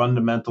impact the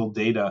fundamental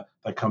data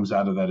that comes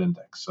out of that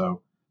index.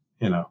 So,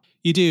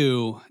 You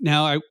do.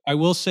 Now, I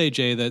will say,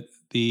 Jay, that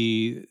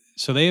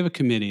so they have a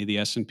committee, the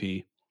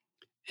S&P,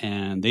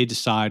 and they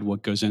decide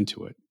what goes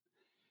into it.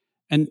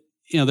 And,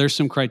 there's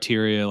some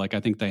criteria, like I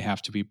think they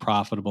have to be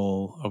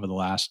profitable over the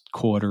last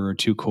quarter or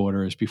 2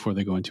 quarters before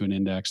they go into an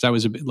index. That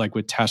was a bit like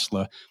with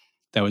Tesla.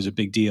 That was a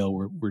big deal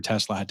where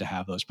Tesla had to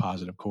have those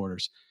positive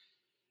quarters.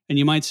 And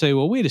you might say,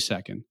 well, wait a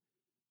second.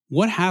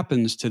 What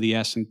happens to the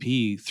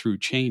S&P through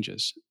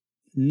changes?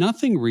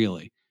 Nothing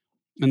really.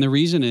 And the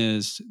reason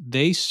is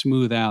they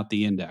smooth out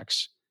the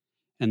index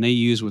and they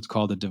use what's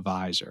called a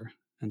divisor.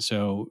 And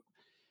so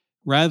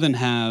rather than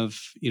have,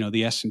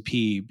 the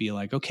S&P be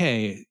like,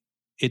 okay,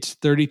 it's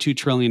 $32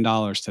 trillion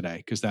today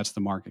because that's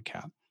the market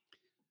cap.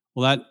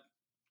 Well, that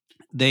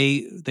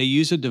they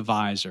use a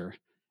divisor,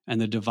 and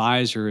the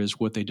divisor is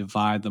what they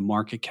divide the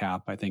market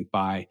cap, I think,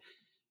 by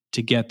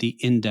to get the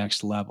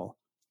index level.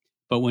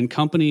 But when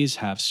companies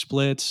have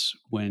splits,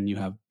 when you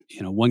have,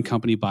 one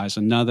company buys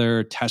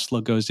another,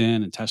 Tesla goes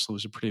in, and Tesla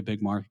was a pretty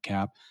big market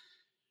cap,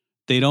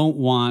 they don't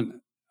want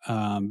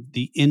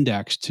the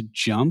index to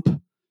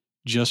jump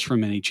just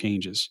from any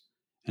changes.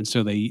 And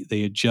so they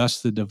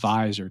adjust the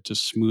divisor to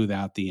smooth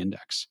out the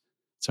index.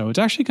 So it's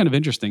actually kind of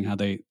interesting how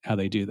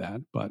they do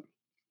that. But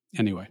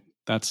anyway,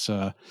 that's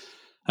a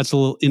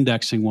little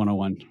indexing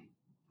 101.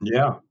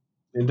 yeah,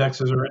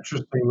 indexes are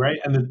interesting, right?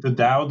 And the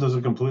Dow does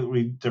a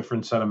completely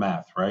different set of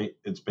math, right?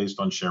 It's based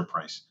on share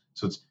price.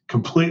 So it's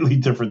completely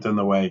different than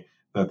the way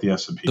that the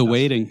S&P The does it.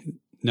 weighting.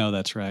 No,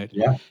 that's right.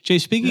 Yeah. Jay,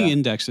 speaking Yeah. of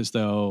indexes,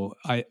 though,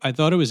 I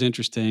thought it was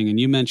interesting, and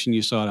you mentioned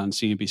you saw it on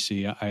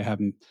CNBC.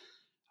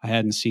 I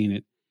hadn't seen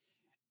it.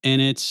 And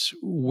it's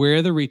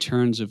where the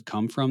returns have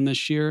come from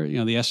this year.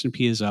 The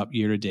S&P is up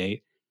year to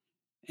date.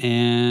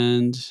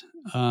 And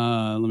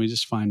let me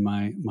just find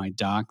my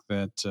doc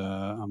that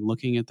I'm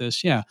looking at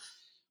this. Yeah.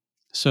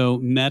 So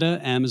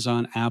Meta,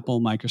 Amazon, Apple,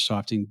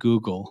 Microsoft, and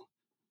Google,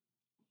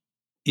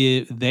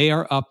 they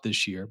are up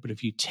this year. But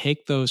if you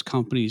take those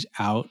companies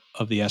out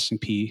of the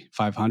S&P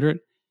 500,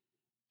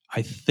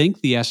 I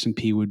think the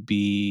S&P would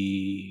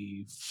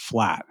be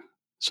flat.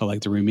 So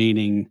like the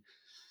remaining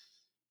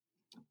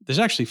There's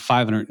actually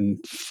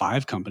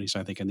 505 companies,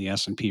 I think, in the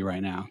S&P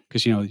right now,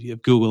 because you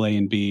have Google A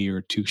and B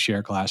or two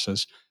share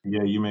classes.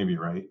 Yeah, you may be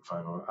right.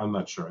 I'm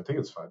not sure. I think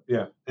it's 5.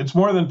 Yeah, it's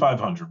more than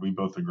 500. We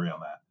both agree on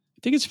that. I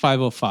think it's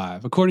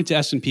 505 according to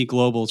S&P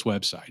Global's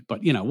website.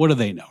 But what do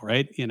they know,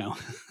 right? I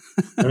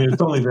mean,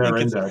 it's only their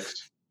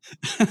index.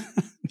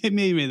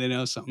 Maybe they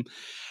know something.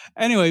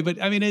 Anyway,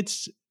 but I mean,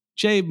 it's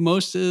Jay.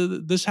 Most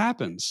of this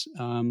happens.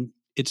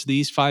 It's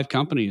these 5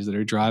 companies that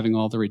are driving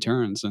all the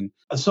returns, and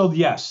so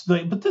yes,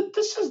 but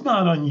this is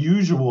not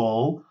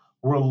unusual.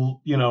 Where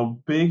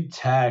big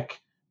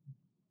tech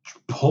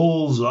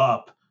pulls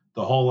up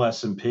the whole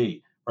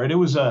S&P, right? It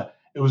was a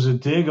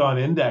dig on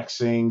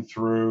indexing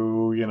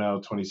through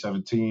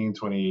 2017,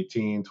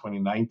 2018,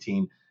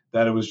 2019,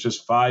 that it was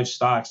just 5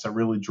 stocks that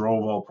really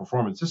drove all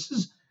performance. This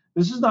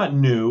is not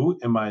new,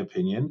 in my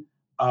opinion.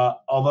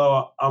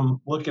 Although I'm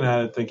looking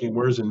at it thinking,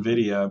 where's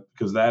Nvidia?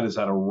 Because that has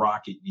had a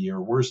rocket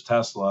year. Where's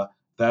Tesla?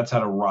 That's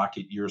had a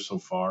rocket year so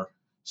far.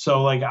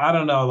 So I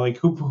don't know,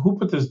 who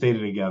put this data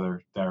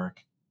together,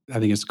 Derek? I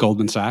think it's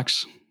Goldman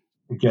Sachs.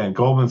 Again,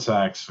 Goldman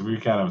Sachs. We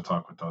can't have a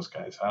talk with those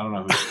guys. I don't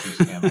know who's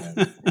handling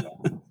it.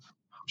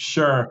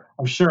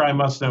 I'm sure I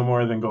must know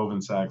more than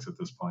Goldman Sachs at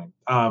this point.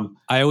 I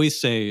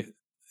always say,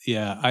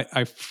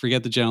 I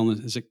forget the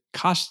gentleman. Is it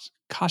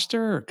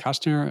Koster or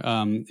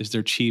Kostner? Is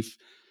their chief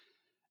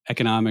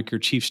economic or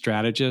chief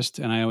strategist?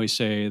 And I always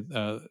say,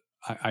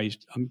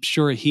 I'm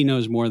sure he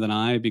knows more than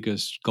I,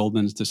 because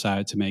Goldman's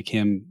decided to make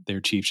him their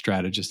chief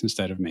strategist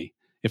instead of me,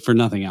 if for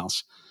nothing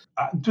else.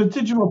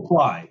 Did you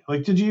apply?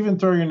 Did you even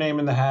throw your name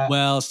in the hat?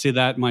 Well, see,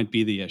 that might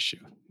be the issue.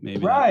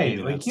 Maybe right.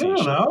 You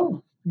don't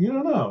know. You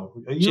don't know.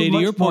 Jay, to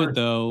your point,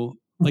 though,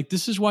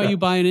 this is why you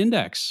buy an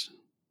index.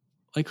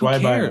 Who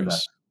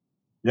cares?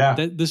 Yeah.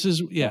 This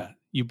is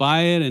you buy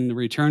it and the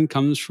return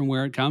comes from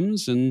where it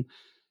comes, and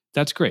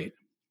that's great.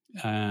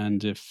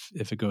 And if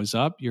it goes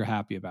up, you're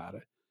happy about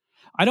it.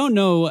 I don't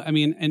know. I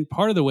mean, and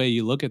part of the way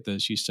you look at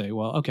this, you say,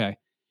 well, okay,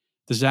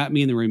 does that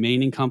mean the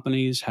remaining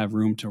companies have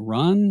room to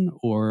run?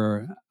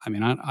 Or, I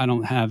mean, I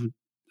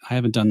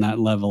haven't done that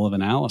level of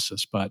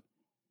analysis, but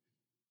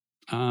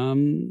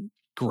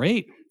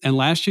great. And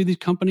last year, these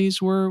companies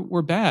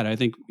were bad. I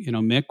think,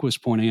 Mick was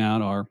pointing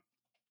out,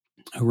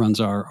 who runs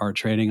our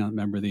trading,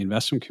 member of the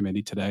investment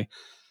committee today.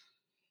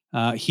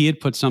 He had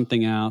put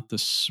something out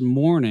this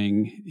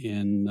morning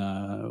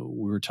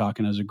we were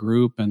talking as a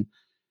group, and,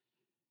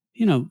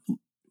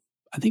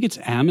 I think it's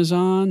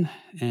Amazon,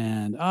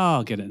 and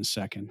I'll get it in a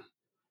second.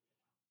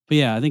 But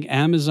yeah, I think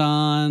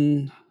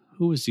Amazon,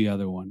 who was the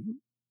other one?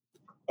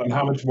 And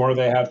how much more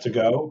they have to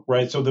go,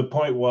 right? So the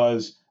point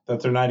was that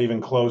they're not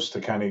even close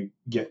to kind of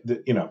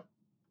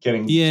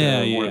getting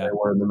to where they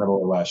were in the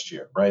middle of last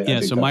year, right? Yeah,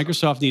 so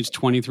Microsoft needs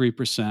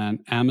 23%,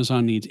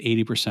 Amazon needs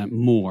 80%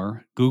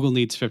 more, Google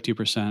needs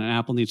 50%, and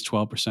Apple needs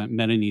 12%,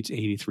 Meta needs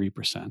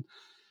 83%.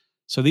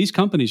 So these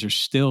companies are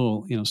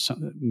still,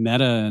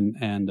 Meta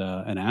and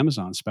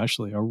Amazon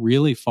especially, are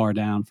really far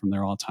down from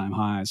their all-time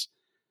highs.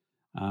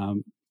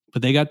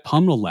 But they got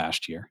pummeled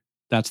last year.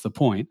 That's the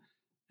point.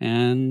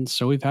 And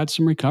so we've had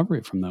some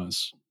recovery from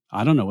those.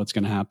 I don't know what's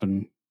going to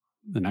happen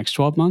the next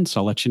 12 months.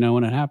 I'll let you know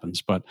when it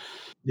happens. But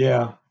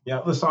yeah.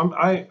 Listen, I'm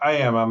going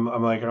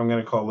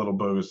to call a little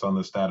bogus on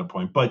this data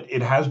point, but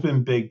it has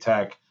been big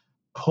tech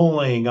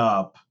pulling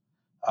up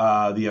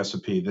the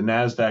S&P. The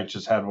NASDAQ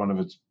just had one of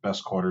its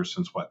best quarters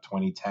since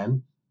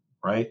 2010,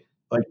 right?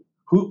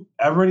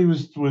 Everybody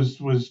was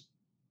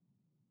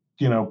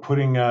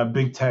putting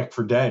big tech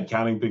for dead,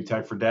 counting big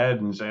tech for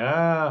dead, and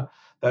saying,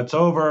 that's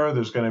over.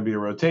 There's going to be a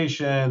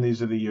rotation.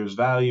 These are the year's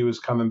value is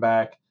coming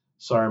back.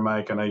 Sorry,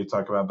 Mike. I know you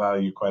talk about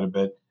value quite a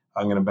bit.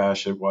 I'm going to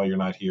bash it while you're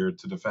not here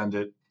to defend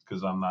it,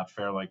 because I'm not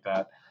fair like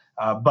that.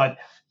 But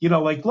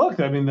look,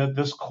 I mean,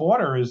 this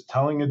quarter is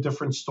telling a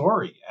different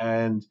story.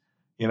 And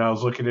I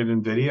was looking at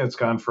Nvidia. It's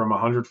gone from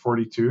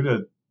 142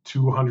 to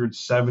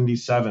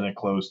 277 at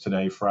close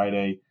today,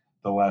 Friday,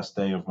 the last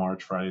day of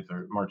March,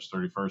 March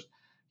 31st.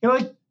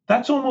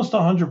 That's almost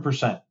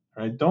 100%,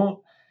 right? Don't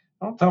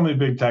tell me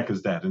big tech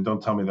is dead, and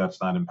don't tell me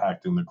that's not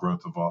impacting the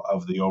growth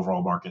of the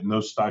overall market. And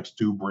those stocks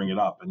do bring it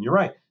up. And you're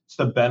right. It's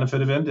the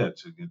benefit of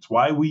indexing. It's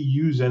why we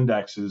use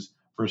indexes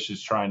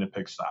versus trying to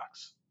pick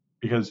stocks,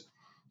 because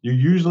you're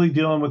usually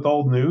dealing with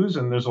old news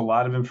and there's a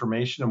lot of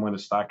information. And when a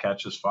stock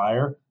catches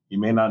fire, you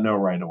may not know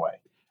right away.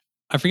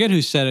 I forget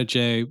who said it,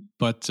 Jay,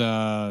 but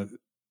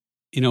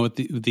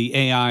with the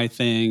AI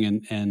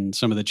thing and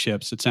some of the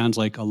chips, it sounds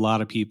like a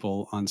lot of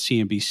people on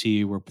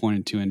CNBC were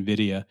pointing to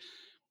NVIDIA.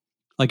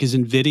 Is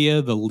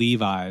NVIDIA the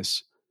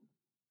Levi's?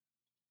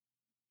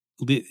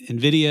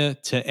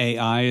 NVIDIA to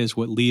AI is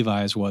what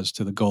Levi's was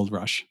to the gold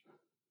rush.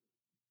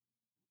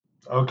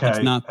 Okay.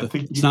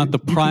 It's not the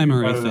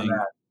primary thing.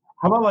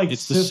 How about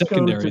it's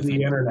Cisco to the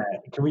thing.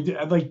 Internet? Can we do?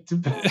 I'd like to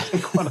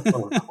pick one of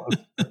those.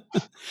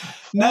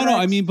 No,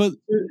 I mean, but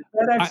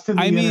FedEx to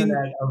the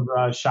internet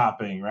of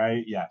shopping,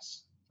 right?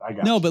 Yes, I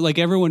got. No, but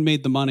everyone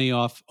made the money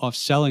off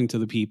selling to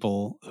the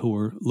people who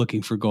were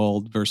looking for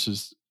gold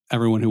versus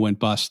everyone who went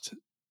bust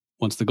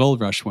once the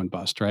gold rush went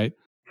bust, right?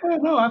 Yeah,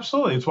 no,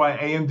 absolutely. It's why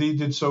AMD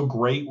did so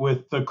great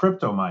with the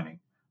crypto mining,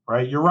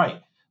 right? You're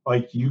right.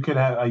 Like you can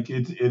have like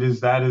it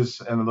is that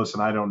is and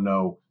listen, I don't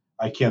know.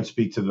 I can't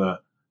speak to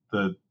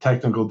the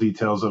technical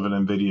details of an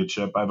NVIDIA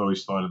chip. I've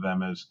always thought of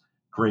them as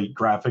great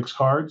graphics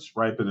cards,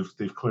 right? But if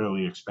they've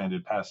clearly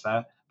expanded past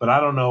that. But I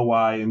don't know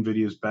why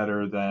NVIDIA is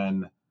better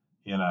than,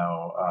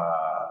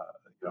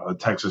 a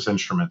Texas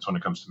Instruments when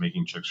it comes to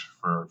making chips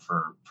for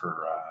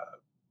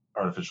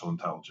artificial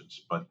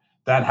intelligence. But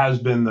that has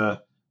been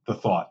the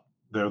thought.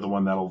 They're the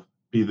one that'll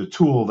be the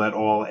tool that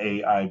all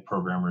AI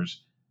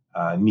programmers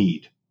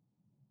need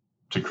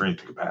to create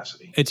the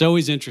capacity. It's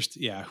always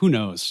interesting. Yeah, who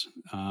knows?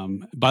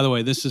 By the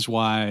way, this is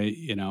why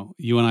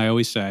you and I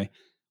always say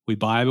we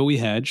buy but we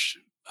hedge.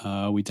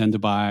 We tend to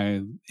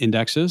buy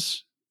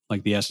indexes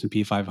like the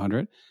S&P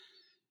 500.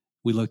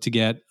 We look to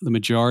get the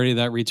majority of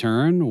that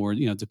return, or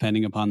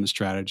depending upon the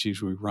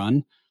strategies we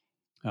run.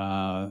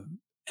 And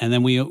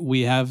then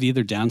we have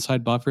either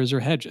downside buffers or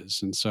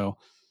hedges. And so,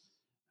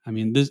 I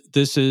mean,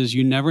 this is,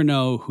 you never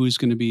know who's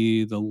going to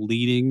be the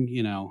leading,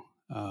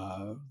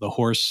 the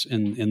horse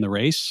in the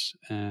race,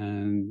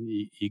 and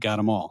you got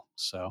them all.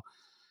 So,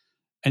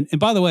 and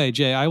by the way,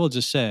 Jay, I will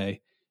just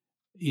say,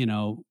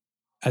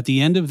 at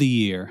the end of the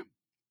year,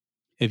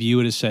 if you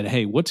would have said,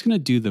 "Hey, what's going to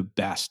do the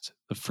best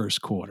the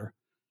first quarter?"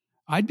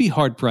 I'd be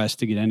hard pressed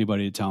to get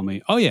anybody to tell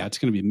me, "Oh yeah, it's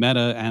going to be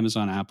Meta,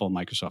 Amazon, Apple,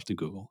 Microsoft, and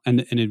Google, and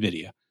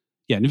Nvidia."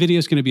 Yeah, Nvidia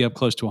is going to be up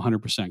close to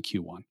 100%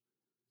 Q1.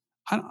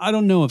 I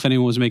don't know if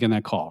anyone was making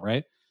that call,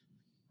 right?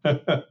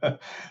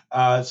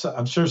 So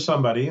I'm sure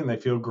somebody, and they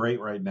feel great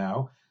right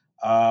now.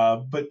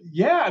 But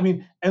yeah, I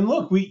mean, and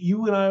look,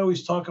 you and I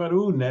always talk about,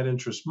 net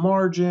interest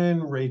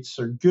margin rates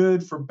are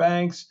good for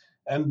banks,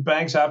 and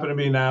banks happen to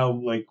be now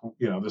like,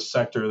 the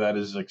sector that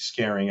is like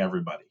scaring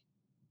everybody,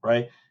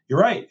 right? You're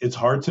right. It's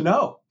hard to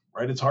know,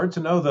 right? It's hard to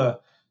know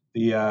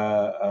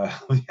the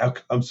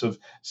outcomes of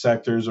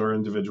sectors or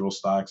individual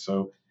stocks.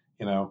 So,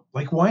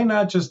 like, why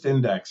not just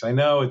index? I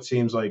know it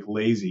seems like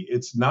lazy.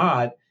 It's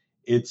not.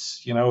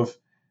 It's, if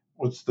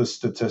what's the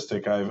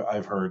statistic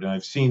I've heard, and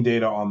I've seen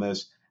data on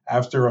this.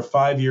 After a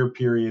 5-year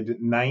period,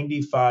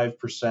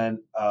 95%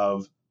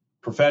 of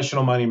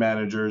professional money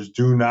managers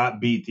do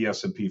not beat the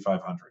S&P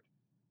 500.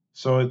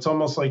 So it's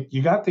almost like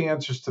you got the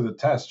answers to the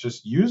test.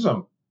 Just use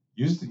them.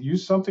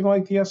 Use something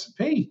like the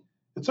S&P.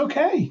 It's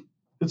okay.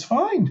 It's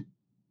fine.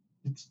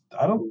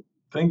 I don't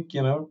think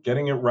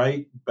getting it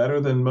right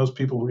better than most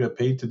people who get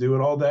paid to do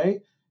it all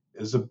day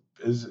is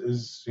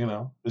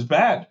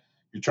bad.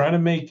 You're trying to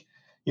make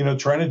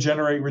trying to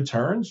generate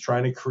returns,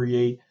 trying to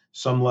create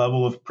some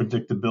level of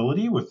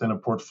predictability within a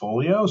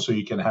portfolio so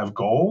you can have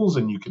goals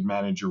and you can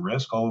manage your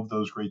risk, all of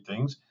those great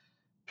things.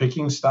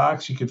 Picking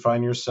stocks, you could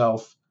find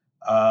yourself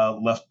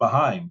left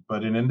behind.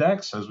 But an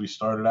index, as we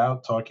started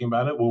out talking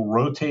about it, will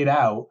rotate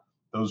out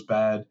those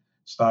bad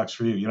stocks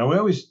for you.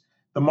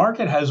 The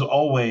market has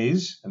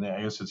always, and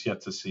I guess it's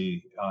yet to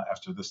see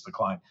after this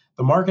decline,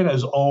 the market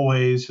has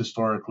always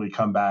historically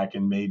come back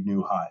and made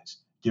new highs.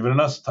 Give it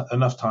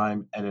enough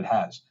time, and it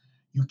has.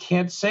 You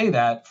can't say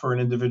that for an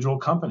individual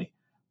company.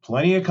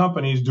 Plenty of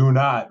companies do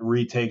not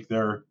retake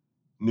their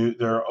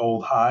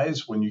old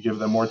highs when you give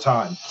them more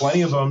time.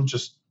 Plenty of them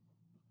just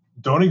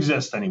don't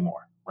exist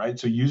anymore, right?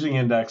 So using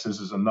indexes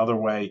is another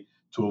way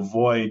to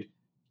avoid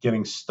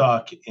getting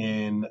stuck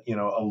in,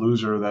 a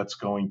loser that's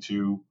going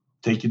to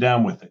take you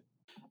down with it.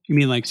 You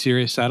mean like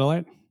Sirius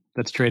Satellite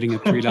that's trading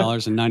at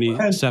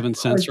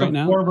 $3.97 right the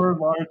now? former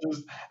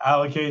largest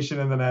allocation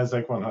in the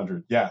Nasdaq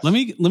 100. Yes. Let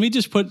me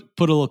just put a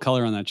little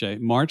color on that, Jay.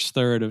 March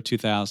 3rd of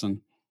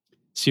 2000,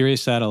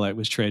 Sirius Satellite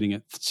was trading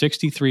at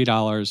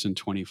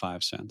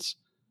 $63.25.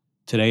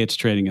 Today it's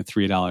trading at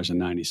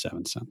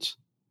 $3.97.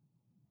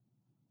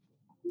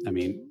 I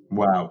mean,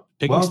 wow.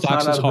 Picking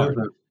stocks is hard.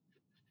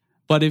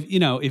 But if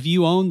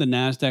you own the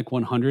Nasdaq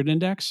 100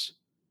 index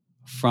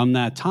from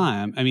that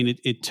time, I mean,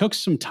 it took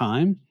some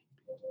time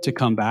to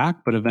come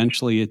back, but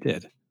eventually it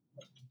did.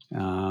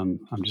 I'm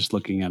just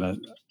looking at let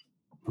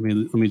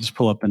me just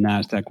pull up the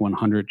Nasdaq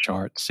 100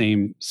 chart.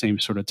 Same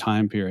sort of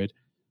time period.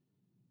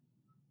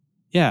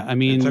 Yeah, I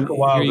mean, it took a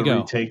while to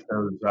go. retake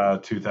those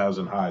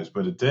 2000 highs,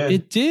 but it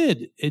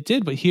did. It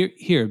did. But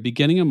here,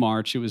 beginning of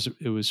March, it was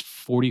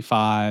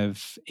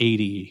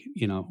 45.80.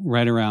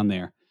 Right around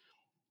there.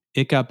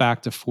 It got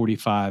back to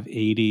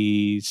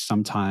 45.80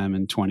 sometime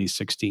in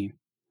 2016.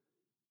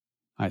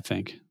 I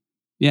think,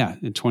 yeah,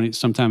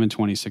 sometime in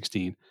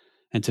 2016,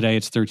 and today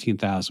it's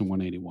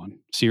 13,181.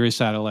 Sirius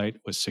Satellite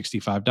was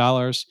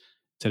 $65.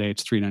 Today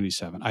it's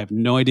 $397. I have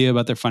no idea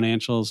about their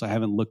financials. I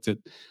haven't looked at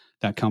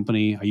that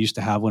company. I used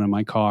to have one in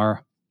my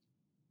car,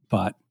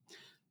 but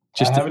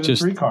I have it in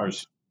 3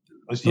 cars.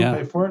 I still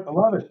pay for it. I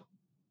love it.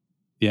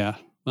 Yeah.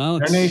 Well,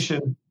 Hair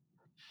Nation.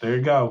 There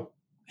you go.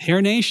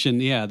 Hair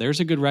Nation. Yeah, there's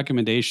a good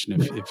recommendation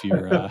if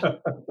you're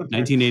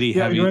 1980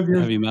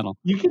 heavy metal.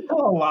 You can tell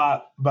a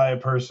lot by a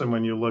person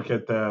when you look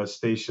at the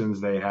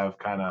stations they have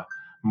kind of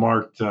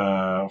marked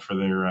for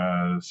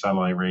their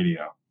satellite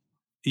radio.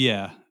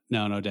 Yeah,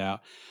 no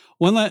doubt.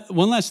 One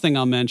last thing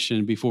I'll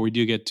mention before we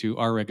do get to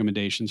our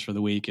recommendations for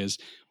the week is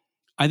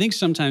I think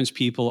sometimes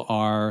people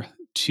are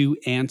too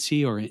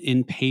antsy or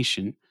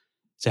impatient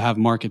to have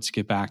markets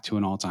get back to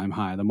an all-time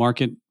high. The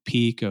market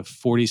peak of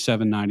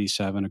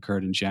 47.97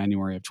 occurred in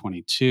January of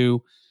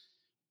 22.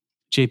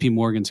 JP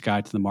Morgan's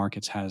Guide to the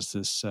Markets has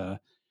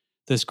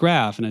this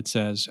graph, and it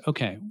says,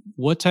 okay,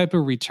 what type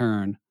of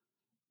return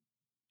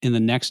in the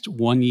next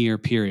 1 year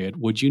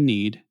period would you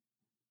need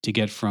to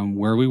get from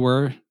where we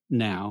were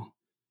now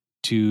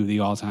to the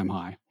all-time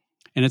high?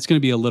 And it's going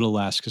to be a little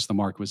less because the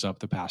market was up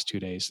the past 2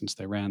 days since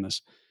they ran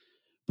this.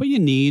 But you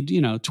need,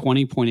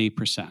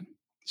 20.8%.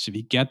 So if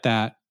you get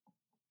that,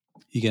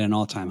 you get an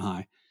all-time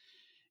high.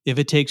 If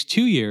it takes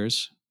 2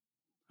 years,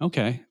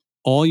 okay,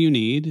 all you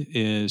need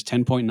is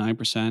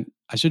 10.9%.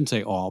 I shouldn't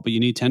say all, but you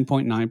need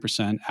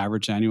 10.9%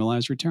 average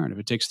annualized return. If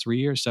it takes 3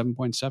 years,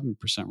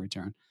 7.7%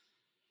 return.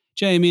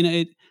 Jay, I mean,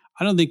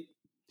 I don't think,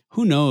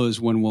 who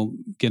knows when we'll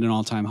get an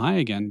all-time high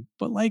again,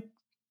 but like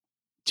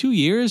 2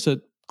 years at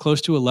close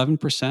to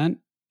 11%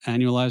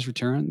 annualized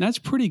return, that's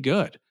pretty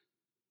good.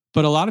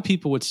 But a lot of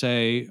people would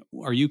say,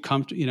 are you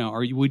comfortable,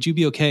 would you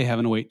be okay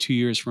having to wait 2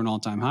 years for an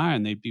all-time high?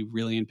 And they'd be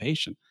really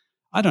impatient.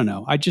 I don't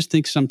know. I just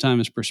think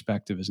sometimes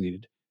perspective is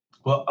needed.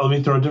 Well, let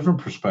me throw a different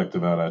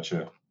perspective out at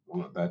you.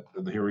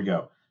 Here we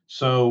go.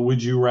 So,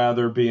 would you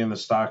rather be in the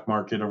stock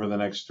market over the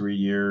next 3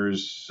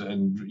 years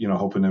and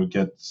hoping to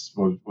get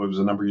what was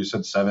the number you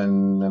said,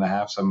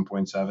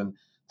 7.7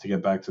 to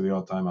get back to the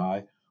all-time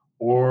high,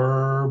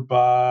 or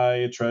buy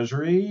a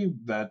treasury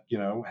that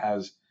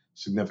has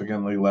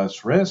significantly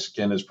less risk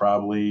and is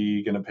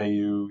probably going to pay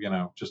you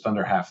just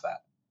under half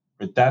that?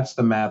 But that's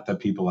the math that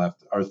people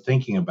are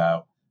thinking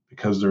about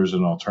because there's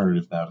an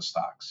alternative now to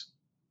stocks,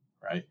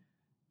 right?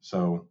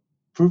 So,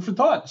 food for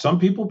thought. Some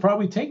people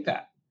probably take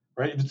that,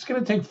 right? If it's going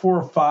to take 4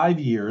 or 5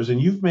 years,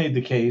 and you've made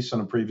the case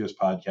on a previous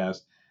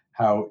podcast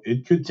how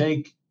it could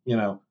take,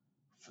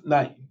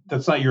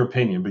 that's not your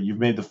opinion, but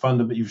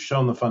you've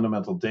shown the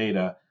fundamental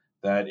data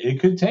that it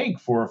could take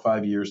 4 or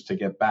 5 years to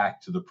get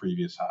back to the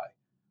previous high.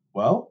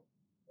 Well,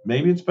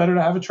 maybe it's better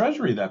to have a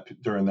treasury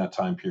during that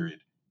time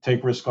period.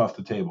 Take risk off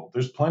the table.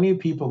 There's plenty of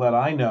people that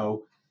I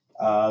know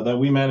that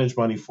we manage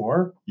money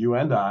for, you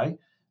and I,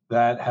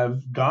 that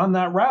have gone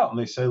that route, and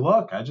they say,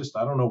 look, I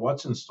don't know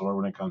what's in store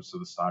when it comes to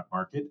the stock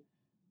market.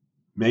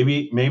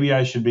 Maybe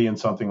I should be in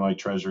something like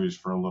treasuries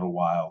for a little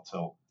while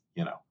till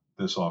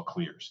this all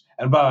clears.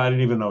 And I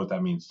didn't even know what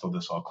that means till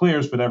this all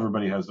clears, but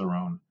everybody has their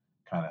own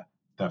kind of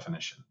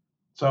definition.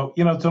 So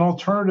it's an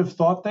alternative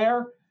thought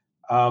there.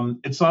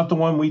 It's not the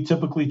one we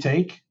typically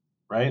take,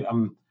 right?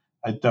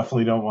 I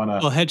definitely don't want to.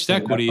 Well, hedged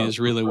equity is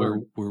really where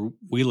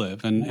we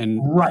live, and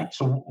right.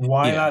 So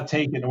why not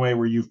take it in a way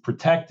where you've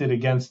protected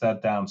against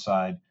that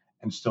downside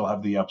and still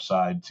have the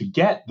upside to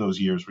get those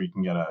years where you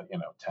can get a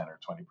 10 or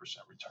 20%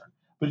 return?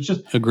 But it's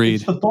just agreed.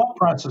 It's the thought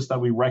process that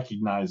we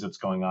recognize that's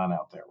going on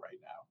out there right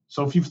now.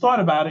 So if you've thought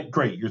about it,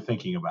 great, you're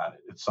thinking about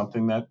it. It's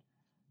something that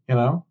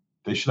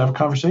they should have a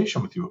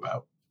conversation with you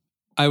about.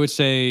 I would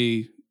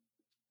say,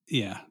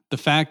 yeah, the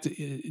fact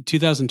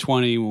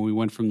 2020 when we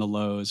went from the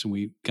lows and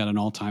we got an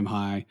all-time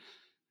high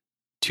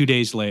 2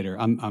 days later,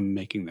 I'm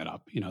making that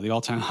up. The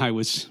all-time high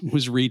was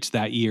reached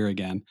that year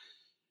again.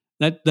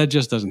 That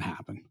just doesn't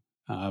happen.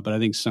 But I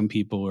think some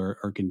people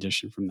are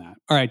conditioned from that.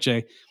 All right,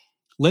 Jay,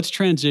 let's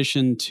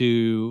transition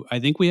to, I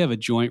think we have a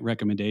joint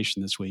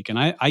recommendation this week. And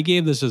I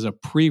gave this as a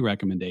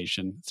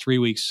pre-recommendation 3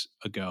 weeks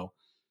ago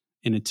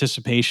in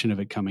anticipation of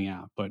it coming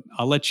out. But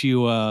I'll let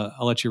you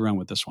run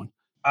with this one.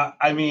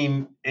 I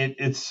mean,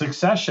 it's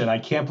Succession. I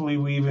can't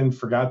believe we even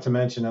forgot to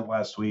mention it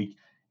last week.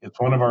 It's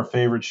one of our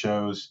favorite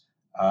shows.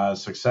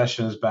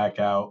 Succession is back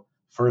out.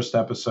 First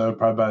episode,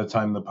 probably by the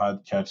time the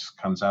podcast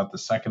comes out, the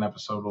second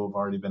episode will have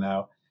already been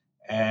out.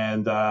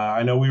 And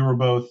I know we were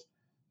both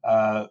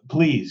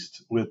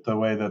pleased with the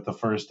way that the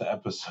first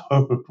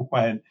episode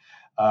went.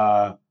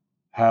 How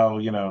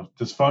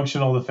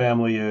dysfunctional the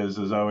family is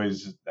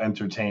always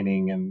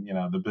entertaining,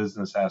 and the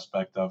business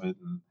aspect of it.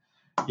 And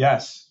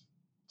yes,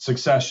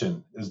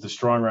 Succession is the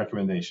strong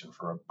recommendation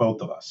for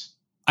both of us.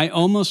 I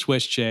almost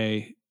wish,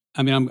 Jay.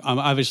 I mean, I'm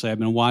obviously I've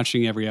been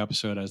watching every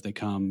episode as they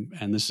come,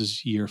 and this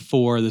is year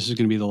 4. This is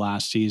going to be the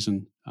last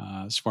season,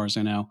 as far as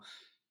I know.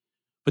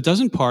 But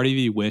doesn't part of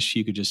you wish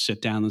you could just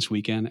sit down this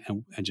weekend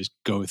and just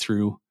go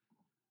through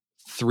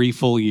 3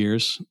 full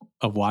years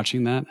of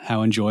watching that?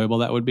 How enjoyable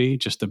that would be,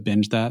 just to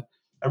binge that.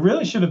 I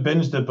really should have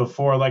binged it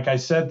before. Like I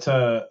said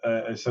to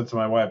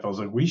my wife, I was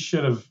like, we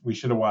should have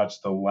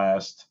watched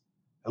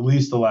at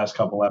least the last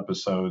couple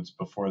episodes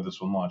before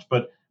this one launched.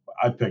 But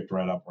I picked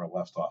right up where it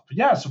left off. But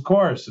yes, of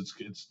course,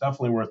 it's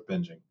definitely worth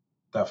binging.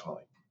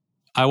 Definitely.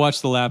 I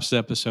watched the last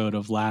episode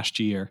of last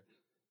year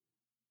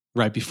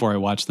right before I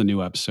watched the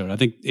new episode. I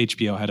think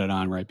HBO had it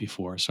on right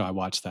before, so I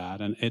watched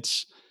that, and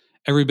it's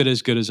every bit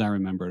as good as I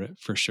remembered it,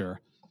 for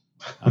sure.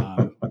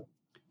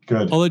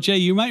 Good. Although, Jay,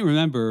 you might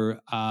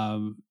remember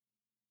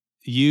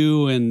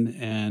you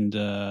and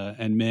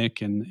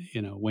Mick and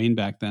Wayne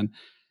back then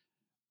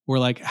were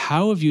like,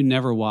 how have you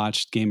never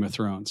watched Game of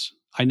Thrones?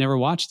 I never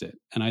watched it.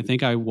 And I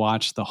think I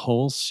watched the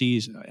whole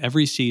season,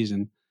 every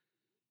season,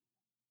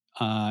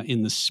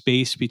 in the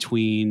space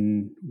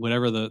between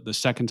whatever the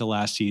second to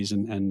last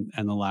season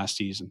and the last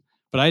season.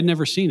 But I had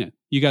never seen it.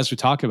 You guys would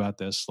talk about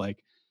this,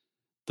 like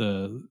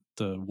the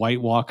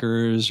White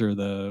Walkers or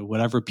the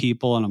whatever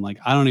people, and I'm like,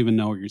 I don't even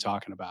know what you're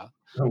talking about.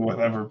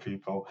 Whatever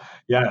people.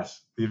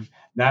 Yes. You've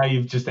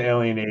just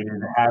alienated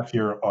half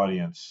your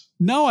audience.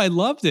 No, I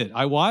loved it.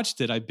 I watched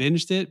it. I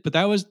binged it. But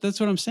that's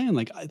what I'm saying.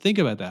 Like, think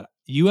about that.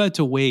 You had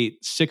to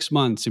wait 6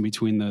 months in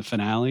between the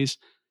finales.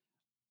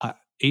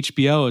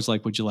 HBO is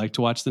like, would you like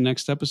to watch the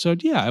next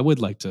episode? Yeah, I would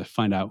like to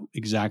find out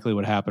exactly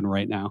what happened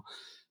right now.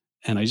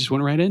 And I just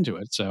went right into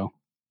it. So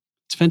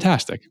it's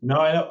fantastic. No,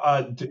 I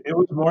know.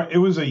 It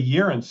was a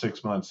year and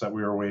 6 months that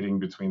we were waiting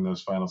between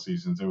those final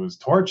seasons. It was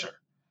torture.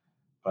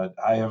 But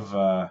I have,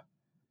 I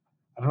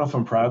don't know if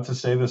I'm proud to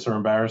say this or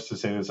embarrassed to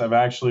say this. I've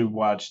actually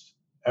watched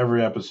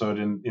every episode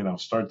in,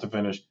 start to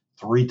finish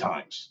 3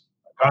 times.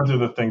 I've gone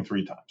through the thing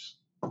 3 times.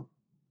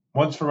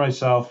 Once for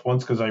myself,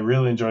 once because I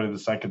really enjoyed it the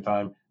second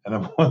time, and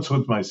then once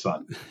with my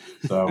son.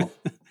 So,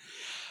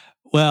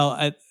 well,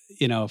 I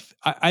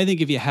think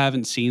if you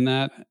haven't seen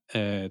that,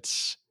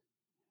 it's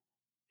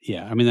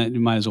I mean, that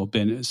might as well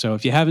been. So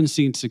if you haven't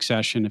seen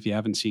Succession, if you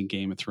haven't seen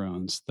Game of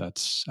Thrones,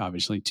 that's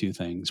obviously 2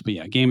 things. But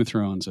yeah, Game of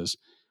Thrones is.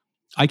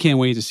 I can't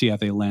wait to see how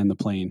they land the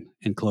plane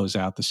and close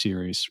out the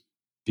series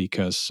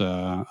because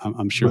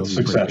I'm sure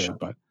it'll be pretty good.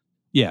 But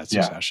yeah,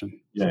 Succession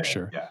for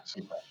sure. Yeah,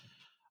 Succession.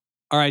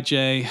 All right,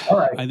 Jay. All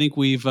right. I think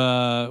we've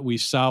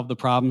solved the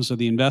problems of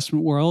the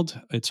investment world.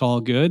 It's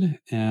all good,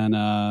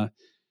 and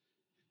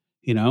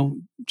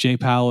Jay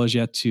Powell is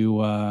yet to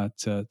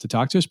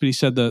talk to us, but he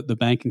said the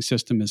banking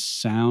system is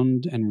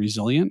sound and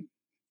resilient.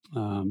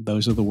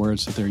 Those are the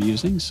words that they're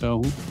using.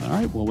 So, all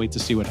right, we'll wait to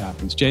see what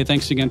happens. Jay,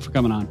 thanks again for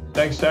coming on.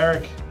 Thanks,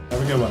 Derek.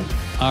 Have a good one.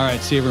 All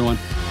right, see you, everyone.